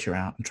to venture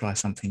out and try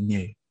something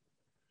new.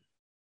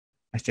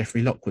 As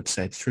Geoffrey Lockwood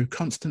said, through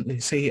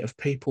constancy of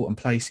people and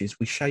places,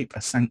 we shape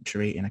a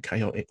sanctuary in a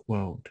chaotic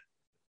world.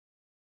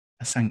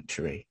 A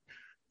sanctuary.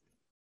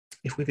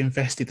 If we've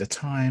invested the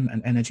time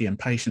and energy and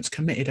patience,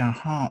 committed our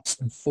hearts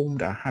and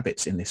formed our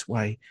habits in this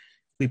way,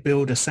 we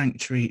build a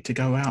sanctuary to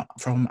go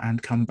out from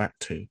and come back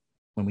to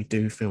when we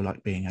do feel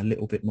like being a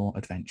little bit more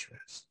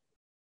adventurous.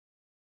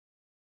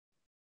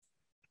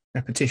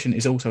 Repetition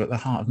is also at the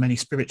heart of many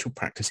spiritual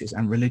practices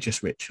and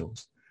religious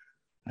rituals.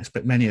 I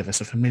expect many of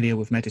us are familiar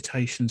with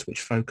meditations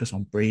which focus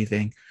on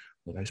breathing,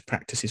 or those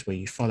practices where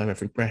you follow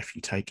every breath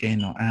you take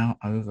in or out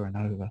over and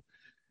over,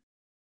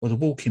 or the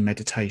walking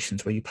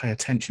meditations where you pay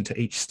attention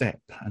to each step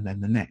and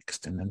then the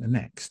next and then the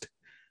next.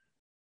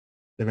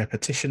 The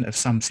repetition of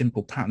some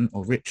simple pattern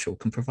or ritual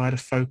can provide a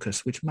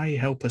focus which may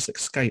help us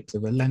escape the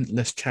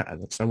relentless chatter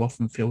that so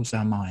often fills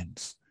our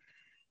minds.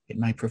 It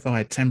may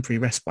provide temporary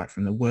respite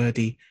from the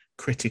wordy,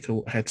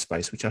 critical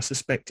headspace, which I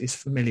suspect is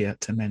familiar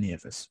to many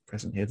of us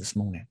present here this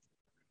morning.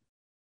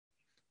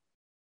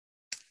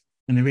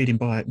 In a reading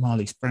by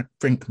Marlise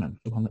Brinkman,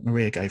 the one that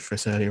Maria gave for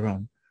us earlier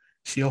on,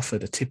 she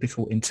offered a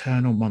typical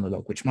internal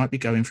monologue which might be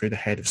going through the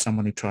head of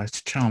someone who tries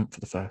to chant for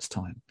the first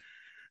time.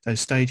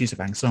 Those stages of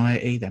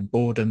anxiety, then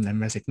boredom,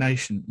 then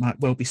resignation might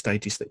well be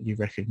stages that you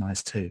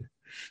recognise too,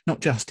 not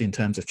just in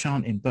terms of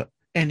chanting, but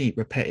any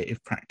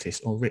repetitive practice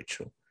or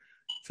ritual.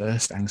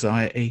 First,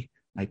 anxiety,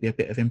 maybe a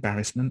bit of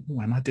embarrassment.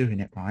 Oh, am I doing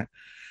it right?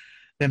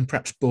 Then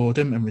perhaps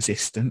boredom and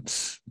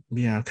resistance.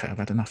 Yeah, okay, I've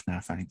had enough now,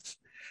 thanks.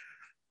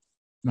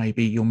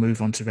 Maybe you'll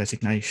move on to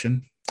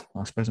resignation.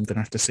 I suppose I'm going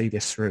to have to see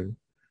this through.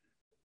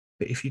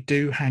 But if you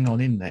do hang on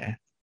in there,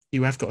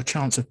 you have got a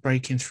chance of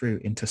breaking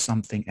through into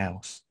something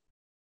else.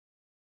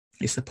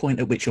 It's the point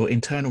at which your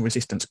internal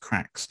resistance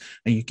cracks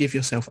and you give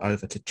yourself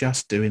over to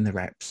just doing the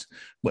reps,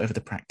 whatever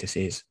the practice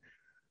is,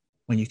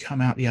 when you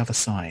come out the other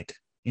side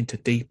into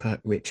deeper,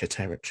 richer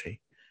territory.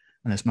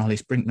 And as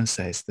Marlies Brinkman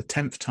says, the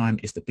 10th time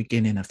is the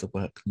beginning of the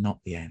work, not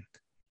the end.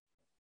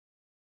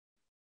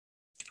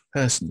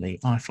 Personally,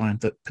 I find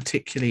that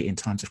particularly in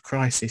times of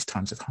crisis,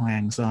 times of high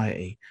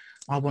anxiety,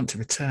 I want to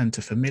return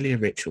to familiar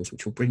rituals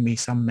which will bring me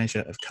some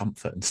measure of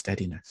comfort and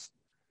steadiness.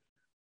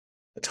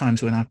 At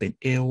times when I've been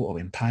ill or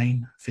in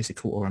pain,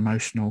 physical or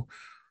emotional,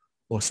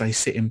 or say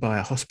sitting by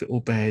a hospital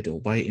bed or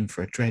waiting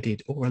for a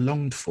dreaded or a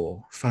longed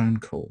for phone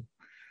call.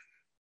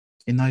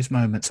 In those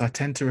moments, I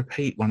tend to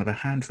repeat one of a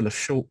handful of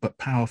short but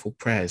powerful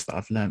prayers that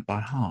I've learnt by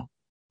heart.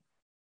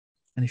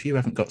 And if you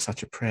haven't got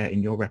such a prayer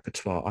in your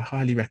repertoire, I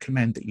highly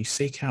recommend that you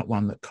seek out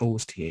one that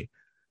calls to you,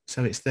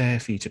 so it's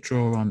there for you to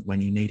draw on when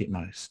you need it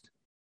most.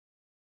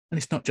 And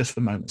it's not just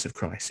for moments of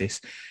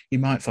crisis. You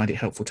might find it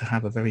helpful to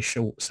have a very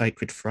short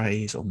sacred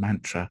phrase or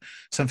mantra,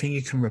 something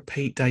you can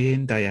repeat day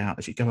in, day out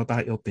as you go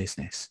about your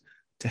business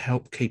to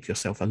help keep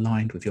yourself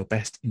aligned with your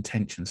best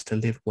intentions to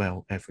live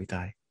well every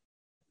day.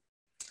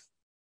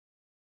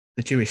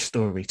 The Jewish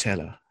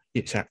storyteller,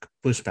 Yitzhak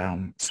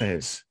Busbaum,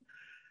 says,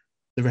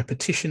 the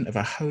repetition of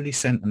a holy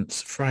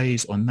sentence,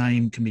 phrase or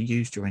name can be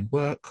used during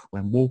work,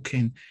 when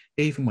walking,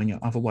 even when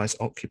you're otherwise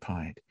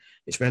occupied.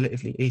 It's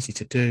relatively easy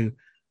to do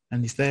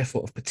and is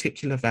therefore of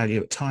particular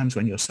value at times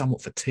when you're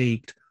somewhat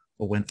fatigued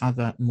or when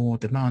other more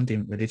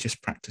demanding religious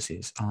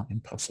practices are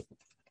impossible.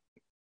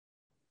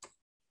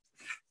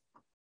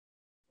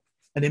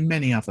 And in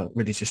many other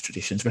religious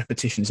traditions,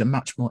 repetition is a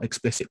much more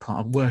explicit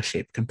part of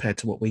worship compared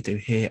to what we do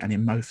here and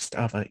in most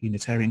other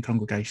Unitarian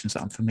congregations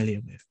that I'm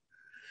familiar with.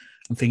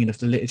 I'm thinking of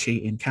the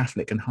liturgy in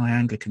Catholic and High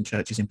Anglican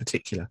churches in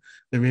particular,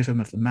 the rhythm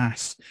of the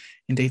Mass,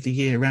 indeed the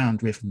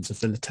year-round rhythms of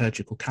the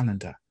liturgical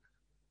calendar,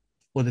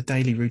 or the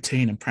daily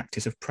routine and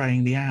practice of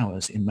praying the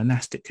hours in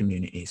monastic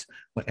communities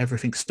where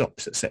everything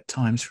stops at set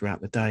times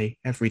throughout the day,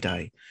 every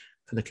day,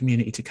 for the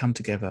community to come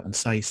together and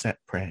say set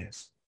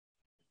prayers.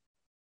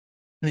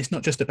 And it's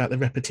not just about the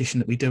repetition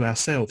that we do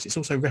ourselves, it's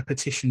also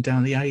repetition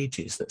down the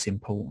ages that's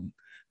important.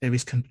 There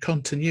is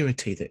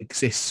continuity that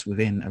exists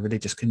within a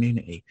religious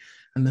community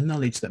and the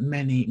knowledge that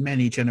many,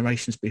 many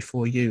generations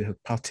before you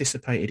have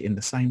participated in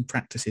the same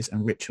practices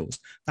and rituals,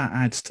 that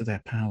adds to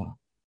their power.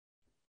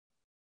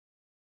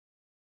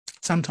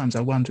 Sometimes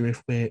I wonder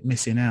if we're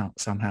missing out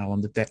somehow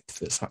on the depth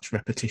that such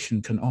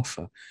repetition can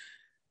offer.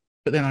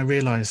 But then I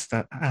realise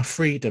that our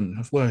freedom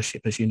of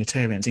worship as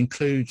Unitarians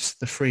includes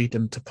the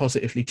freedom to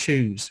positively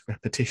choose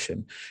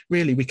repetition.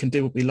 Really, we can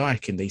do what we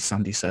like in these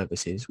Sunday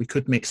services. We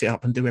could mix it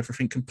up and do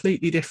everything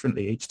completely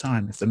differently each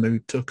time if the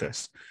mood took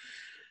us.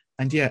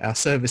 And yet our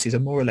services are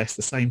more or less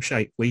the same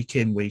shape week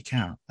in, week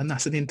out. And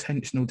that's an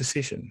intentional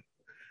decision.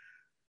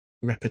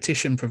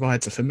 Repetition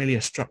provides a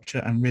familiar structure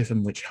and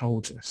rhythm which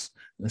holds us.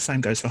 And the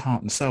same goes for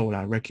Heart and Soul,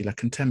 our regular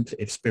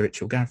contemplative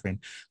spiritual gathering.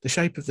 The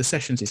shape of the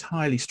sessions is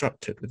highly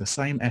structured with the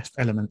same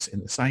elements in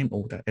the same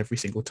order every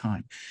single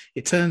time.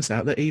 It turns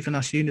out that even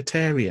us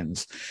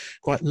Unitarians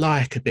quite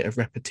like a bit of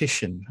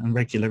repetition and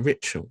regular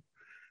ritual.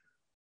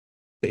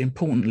 But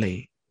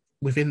importantly,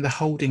 within the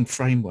holding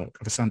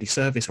framework of a Sunday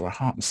service or a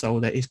Heart and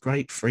Soul, there is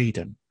great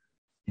freedom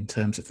in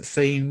terms of the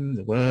theme,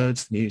 the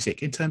words, the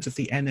music, in terms of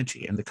the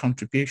energy and the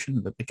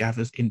contribution that the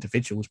gathered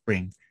individuals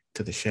bring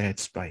to the shared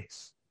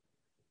space.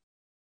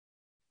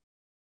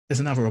 There's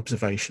another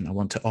observation I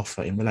want to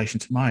offer in relation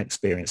to my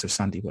experience of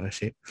Sunday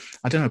worship.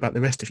 I don't know about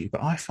the rest of you,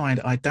 but I find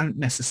I don't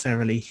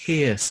necessarily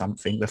hear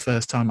something the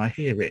first time I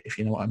hear it, if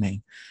you know what I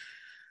mean.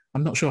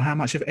 I'm not sure how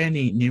much of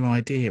any new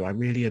idea I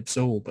really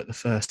absorb at the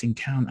first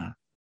encounter.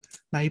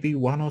 Maybe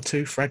one or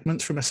two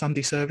fragments from a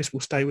Sunday service will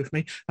stay with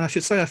me. And I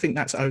should say I think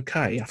that's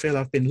okay. I feel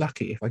I've been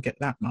lucky if I get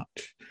that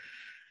much.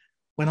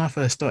 When I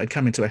first started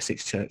coming to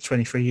Essex Church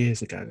 23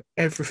 years ago,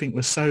 everything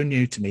was so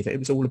new to me that it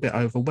was all a bit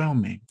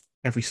overwhelming.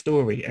 Every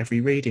story,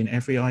 every reading,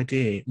 every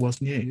idea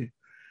was new.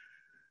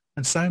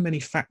 And so many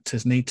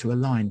factors need to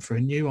align for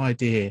a new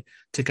idea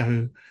to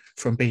go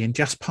from being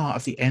just part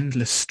of the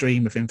endless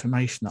stream of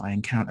information that I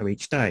encounter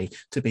each day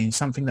to being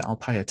something that I'll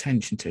pay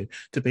attention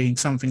to being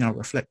something I'll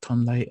reflect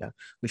on later,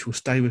 which will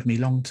stay with me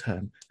long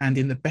term, and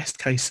in the best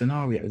case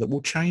scenario that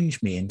will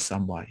change me in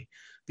some way,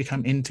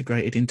 become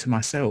integrated into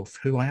myself,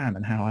 who I am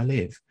and how I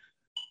live.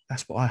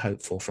 That's what I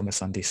hope for from a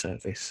Sunday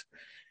service.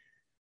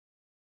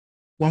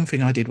 One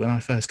thing I did when I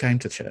first came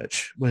to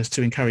church was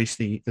to encourage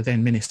the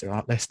then minister,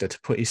 Art Lester,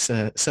 to put his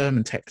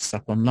sermon texts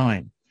up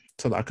online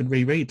so that I could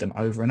reread them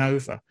over and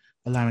over,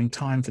 allowing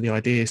time for the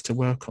ideas to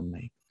work on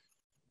me.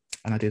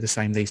 And I do the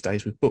same these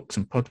days with books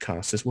and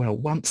podcasts as well.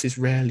 Once is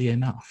rarely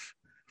enough.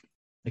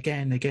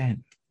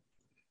 Again.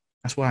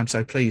 That's why I'm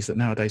so pleased that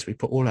nowadays we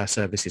put all our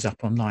services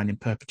up online in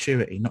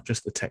perpetuity, not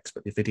just the text,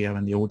 but the video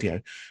and the audio,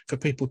 for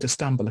people to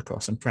stumble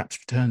across and perhaps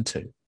return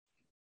to.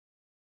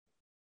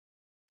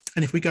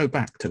 And if we go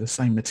back to the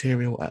same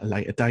material at a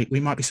later date, we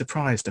might be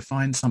surprised to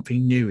find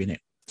something new in it,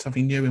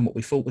 something new in what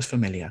we thought was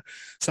familiar,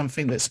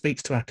 something that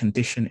speaks to our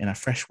condition in a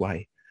fresh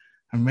way,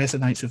 and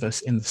resonates with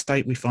us in the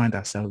state we find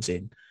ourselves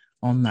in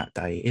on that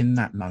day, in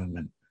that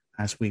moment,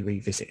 as we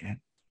revisit it.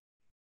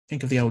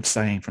 Think of the old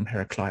saying from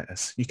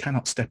Heraclitus, you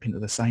cannot step into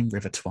the same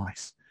river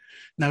twice.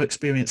 No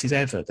experience is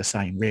ever the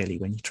same, really,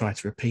 when you try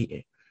to repeat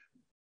it.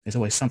 There's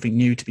always something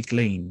new to be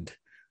gleaned,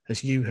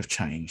 as you have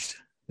changed,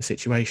 the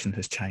situation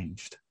has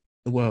changed,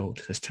 the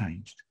world has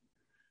changed.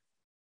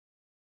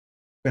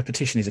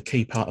 Repetition is a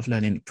key part of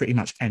learning pretty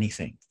much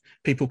anything.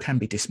 People can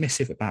be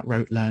dismissive about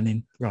rote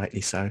learning, rightly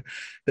so,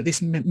 but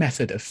this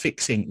method of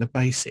fixing the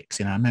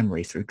basics in our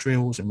memory through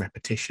drills and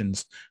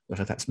repetitions,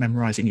 whether that's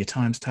memorising your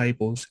times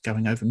tables,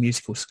 going over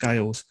musical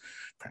scales,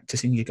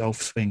 practising your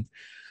golf swing,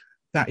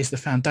 that is the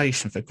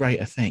foundation for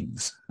greater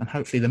things, and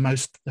hopefully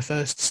the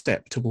first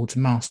step towards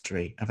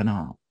mastery of an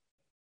art.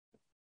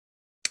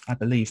 I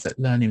believe that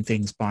learning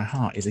things by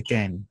heart is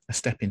again a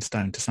stepping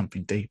stone to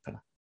something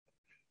deeper.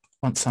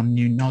 Once some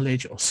new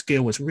knowledge or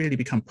skill has really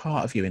become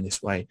part of you in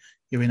this way,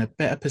 you're in a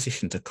better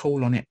position to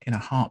call on it in a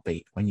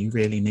heartbeat when you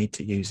really need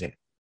to use it.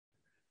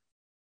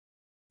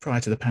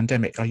 Prior to the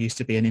pandemic, I used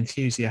to be an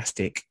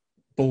enthusiastic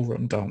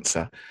ballroom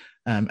dancer.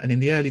 And in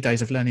the early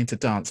days of learning to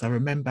dance, I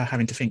remember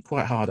having to think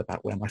quite hard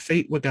about where my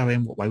feet were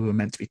going, what way we were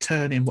meant to be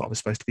turning, what I was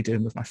supposed to be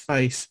doing with my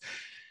face.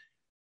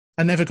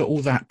 I never got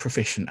all that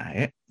proficient at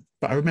it,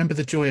 but I remember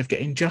the joy of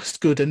getting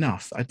just good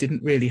enough. I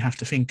didn't really have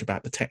to think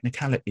about the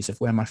technicalities of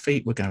where my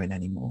feet were going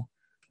anymore,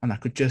 and I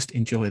could just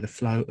enjoy the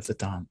flow of the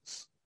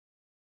dance.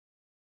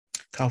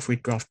 Carl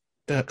Friedrich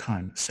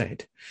Durkheim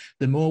said,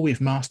 the more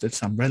we've mastered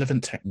some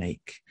relevant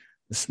technique,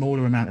 the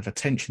smaller amount of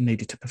attention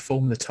needed to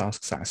perform the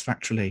task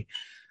satisfactorily,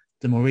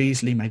 the more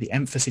easily may the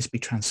emphasis be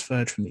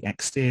transferred from the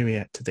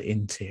exterior to the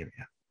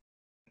interior.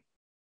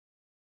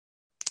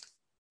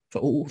 For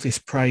all this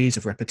praise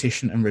of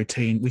repetition and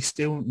routine, we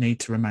still need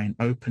to remain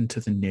open to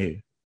the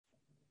new,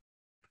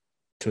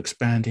 to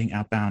expanding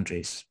our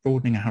boundaries,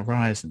 broadening our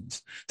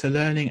horizons, to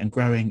learning and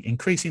growing,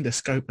 increasing the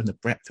scope and the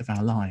breadth of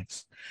our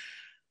lives.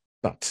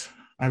 But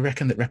I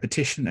reckon that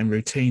repetition and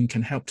routine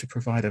can help to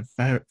provide a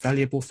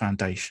valuable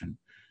foundation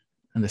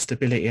and the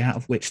stability out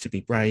of which to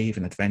be brave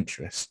and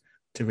adventurous,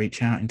 to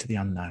reach out into the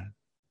unknown.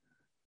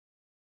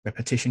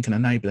 Repetition can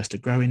enable us to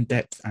grow in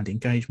depth and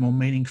engage more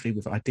meaningfully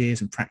with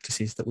ideas and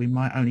practices that we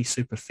might only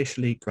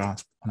superficially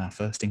grasp on our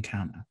first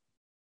encounter.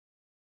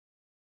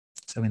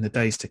 So in the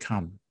days to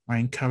come, I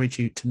encourage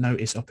you to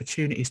notice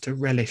opportunities to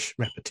relish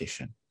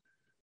repetition.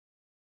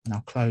 And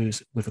I'll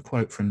close with a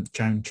quote from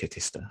Joan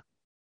Chittister.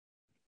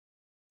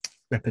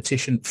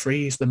 Repetition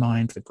frees the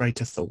mind for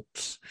greater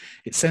thoughts.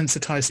 It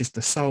sensitizes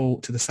the soul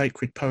to the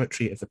sacred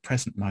poetry of the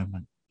present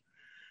moment.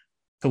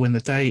 For when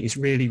the day is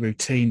really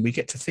routine, we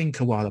get to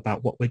think a while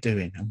about what we're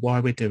doing and why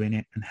we're doing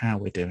it and how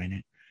we're doing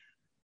it.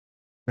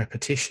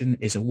 Repetition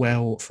is a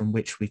well from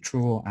which we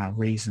draw our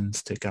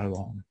reasons to go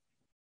on.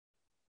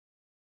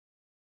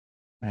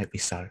 May it be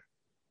so,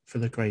 for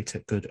the greater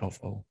good of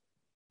all.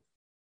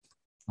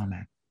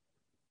 Amen.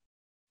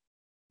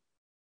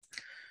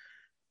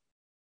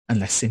 And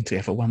let's sing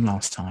together one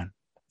last time.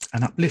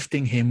 An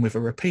uplifting hymn with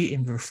a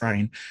repeating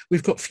refrain.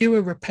 We've got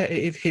fewer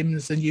repetitive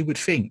hymns than you would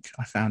think,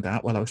 I found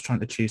out while I was trying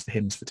to choose the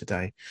hymns for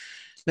today.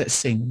 Let's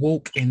sing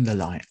Walk in the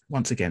Light.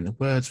 Once again, the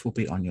words will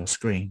be on your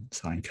screen,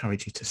 so I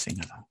encourage you to sing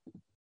along.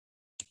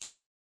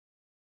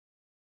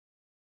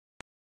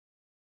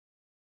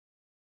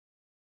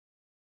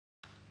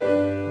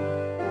 Walk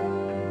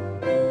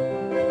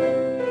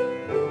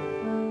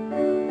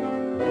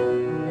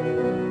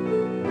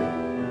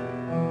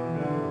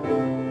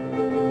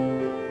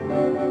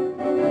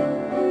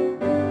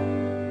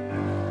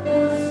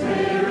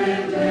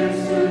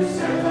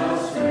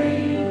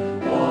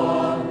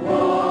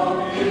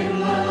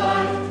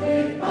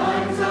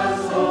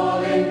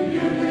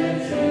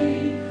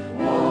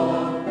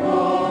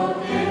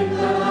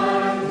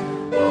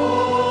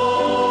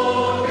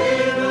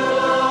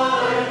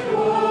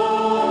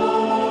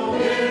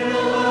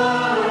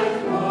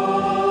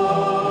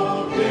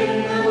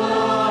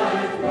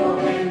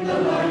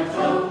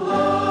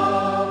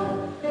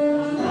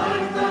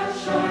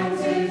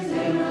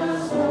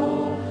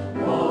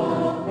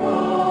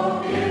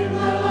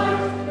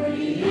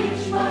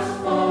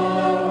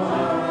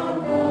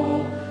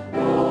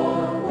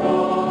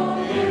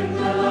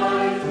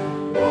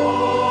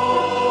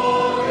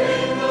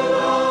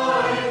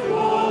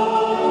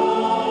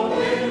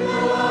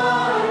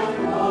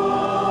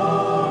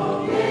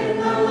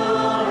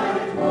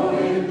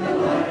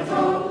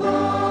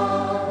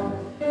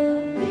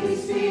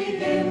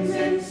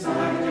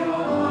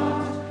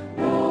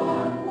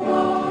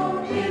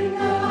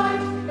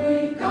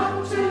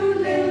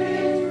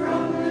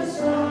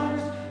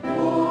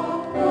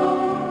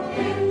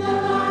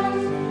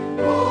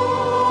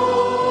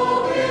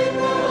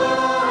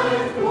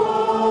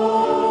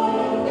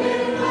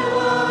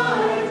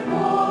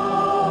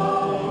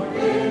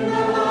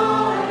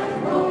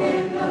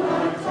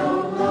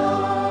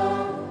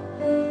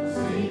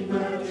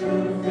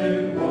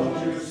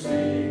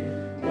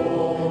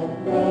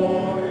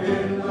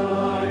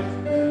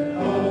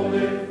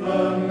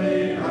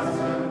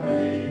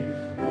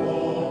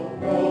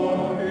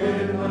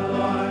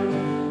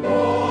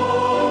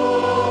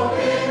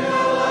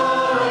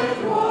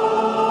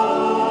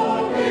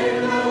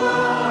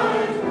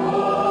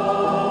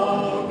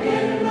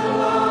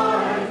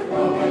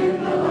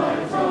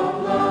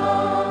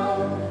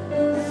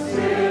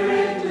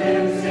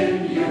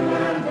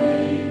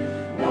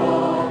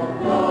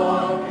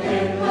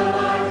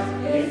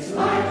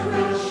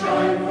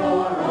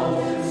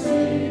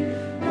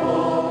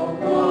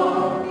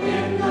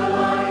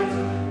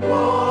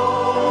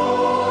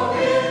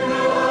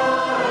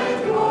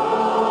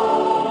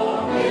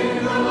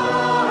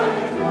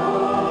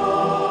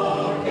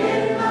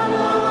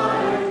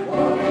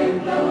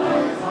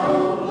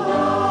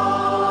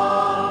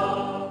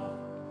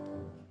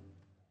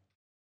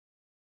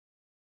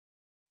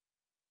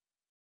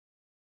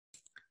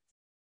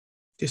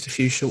Just a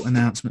few short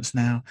announcements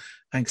now.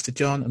 Thanks to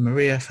John and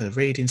Maria for the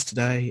readings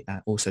today,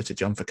 also to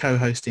John for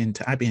co-hosting,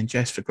 to Abby and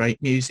Jess for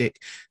great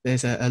music.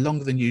 There's a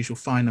longer than usual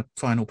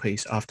final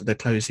piece after the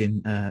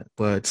closing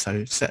words,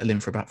 so settle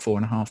in for about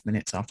 4.5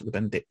 minutes after the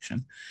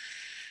benediction.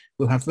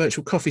 We'll have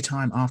virtual coffee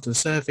time after the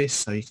service,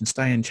 so you can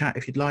stay and chat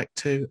if you'd like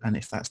to, and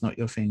if that's not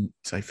your thing,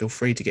 so feel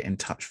free to get in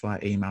touch via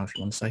email if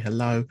you want to say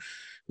hello.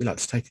 We like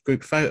to take a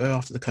group photo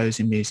after the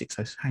closing music,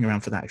 so hang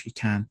around for that if you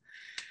can.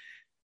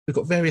 We've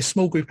got various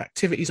small group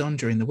activities on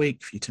during the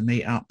week for you to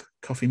meet up.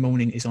 Coffee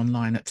Morning is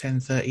online at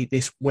 10:30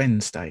 this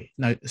Wednesday.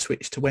 Note the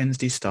switch to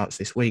Wednesday starts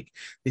this week.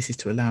 This is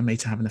to allow me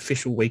to have an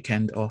official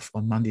weekend off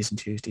on Mondays and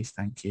Tuesdays.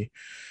 Thank you.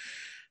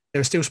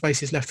 There are still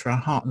spaces left for our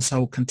Heart and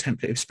Soul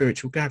contemplative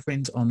spiritual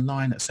gatherings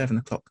online at 7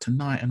 o'clock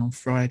tonight and on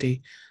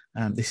Friday.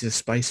 This is a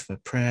space for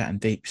prayer and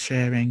deep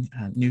sharing.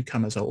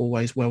 Newcomers are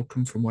always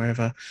welcome from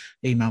wherever.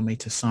 Email me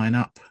to sign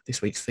up.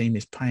 This week's theme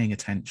is paying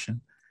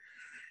attention.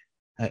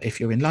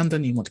 If you're in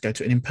London, you want to go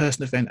to an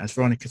in-person event, as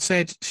Veronica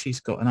said, she's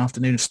got an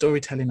afternoon of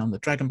storytelling on the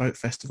Dragon Boat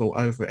Festival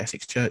over at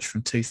Essex Church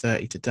from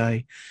 2:30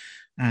 today.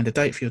 And a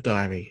date for your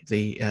diary.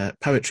 The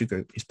poetry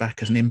group is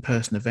back as an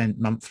in-person event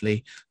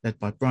monthly, led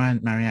by Brian,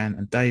 Marianne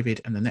and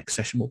David, and the next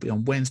session will be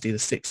on Wednesday the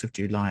 6th of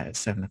July at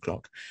 7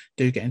 o'clock.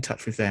 Do get in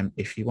touch with them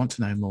if you want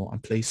to know more,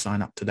 and please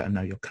sign up to let them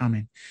know you're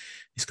coming.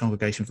 This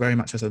congregation very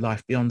much has a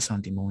life beyond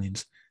Sunday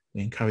mornings.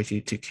 We encourage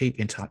you to keep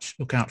in touch,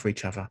 look out for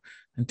each other,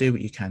 and do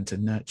what you can to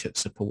nurture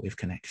supportive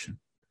connection.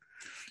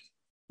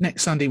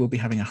 Next Sunday, we'll be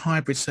having a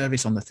hybrid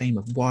service on the theme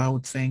of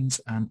wild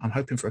things. I'm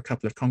hoping for a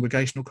couple of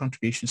congregational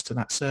contributions to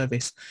that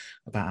service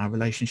about our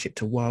relationship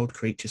to wild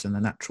creatures and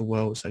the natural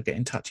world. So get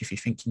in touch if you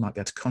think you might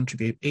be able to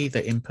contribute either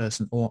in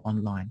person or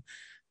online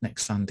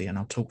next Sunday, and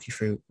I'll talk you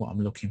through what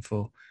I'm looking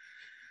for.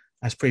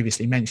 As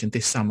previously mentioned,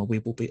 this summer we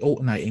will be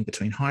alternating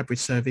between hybrid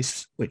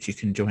service, which you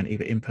can join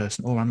either in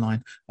person or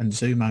online, and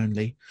Zoom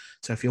only.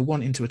 So if you're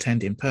wanting to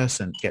attend in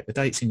person, get the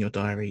dates in your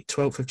diary: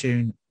 12th of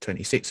June,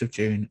 26th of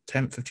June,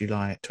 10th of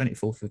July,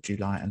 24th of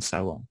July, and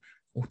so on,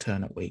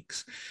 alternate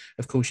weeks.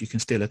 Of course, you can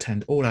still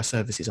attend all our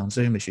services on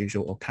Zoom as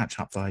usual, or catch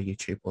up via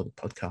YouTube or the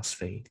podcast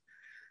feed.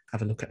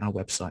 Have a look at our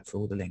website for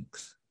all the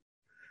links.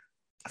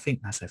 I think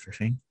that's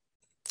everything.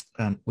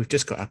 We've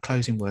just got our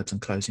closing words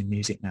and closing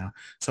music now.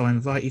 So I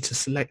invite you to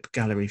select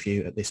gallery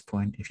view at this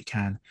point if you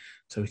can,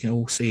 so we can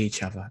all see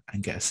each other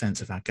and get a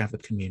sense of our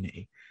gathered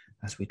community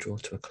as we draw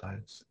to a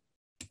close.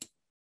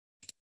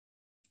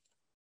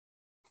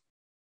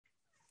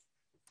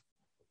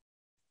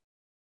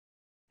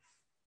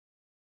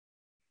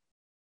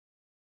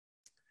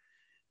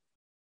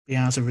 Be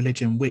ours a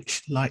religion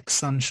which, like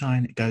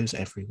sunshine, goes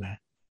everywhere.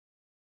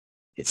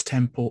 Its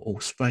temple, all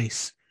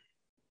space.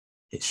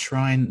 Its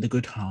shrine, the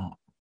good heart.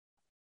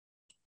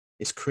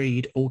 Its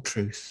creed, all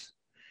truth.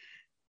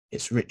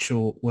 Its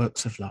ritual,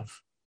 works of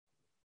love.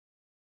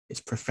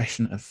 Its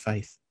profession of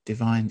faith,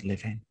 divine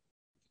living.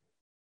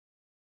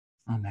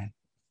 Amen.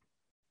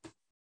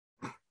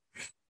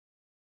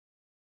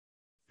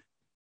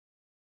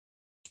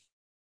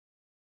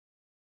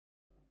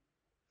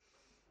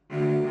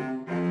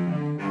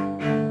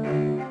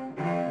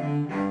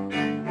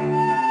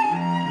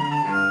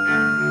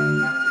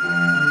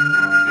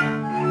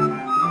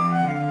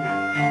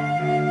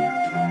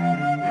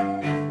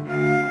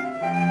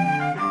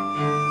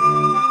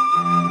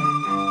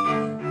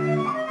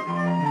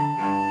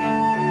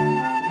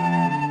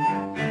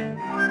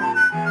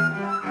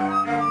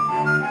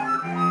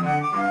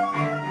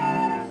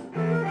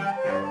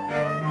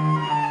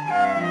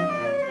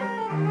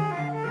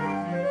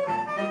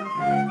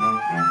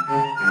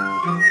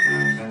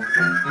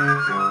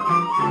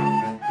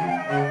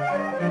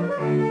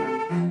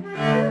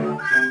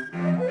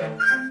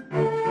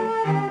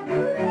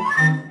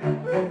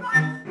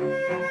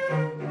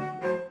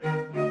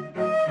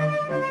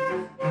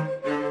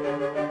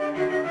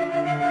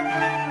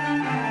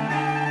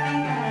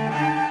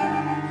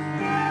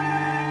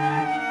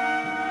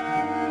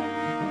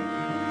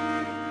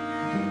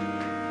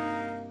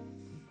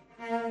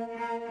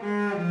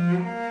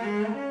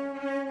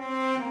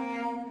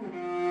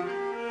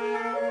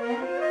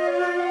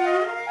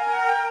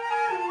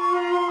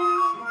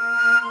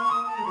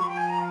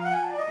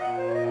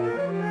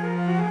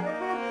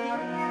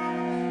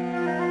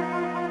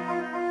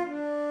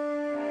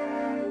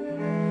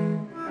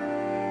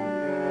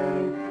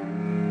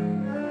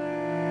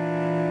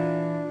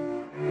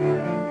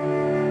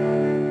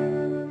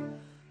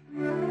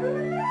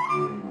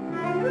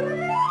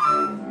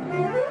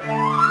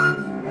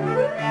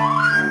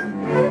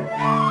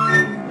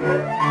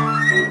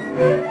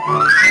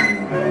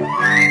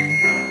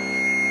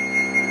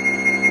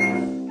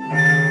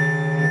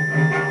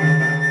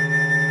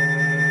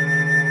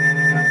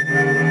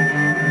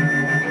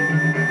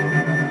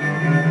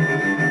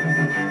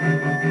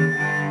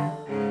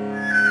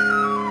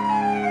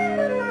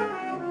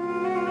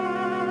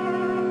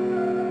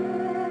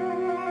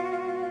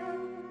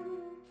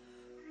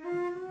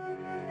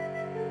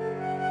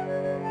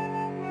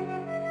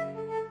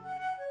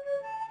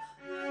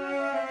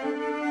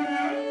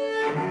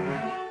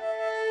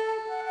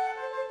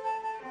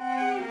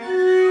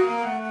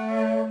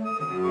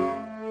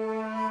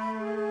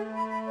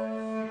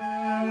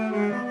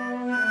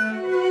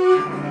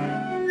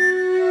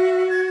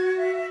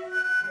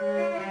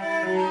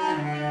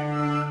 Bye.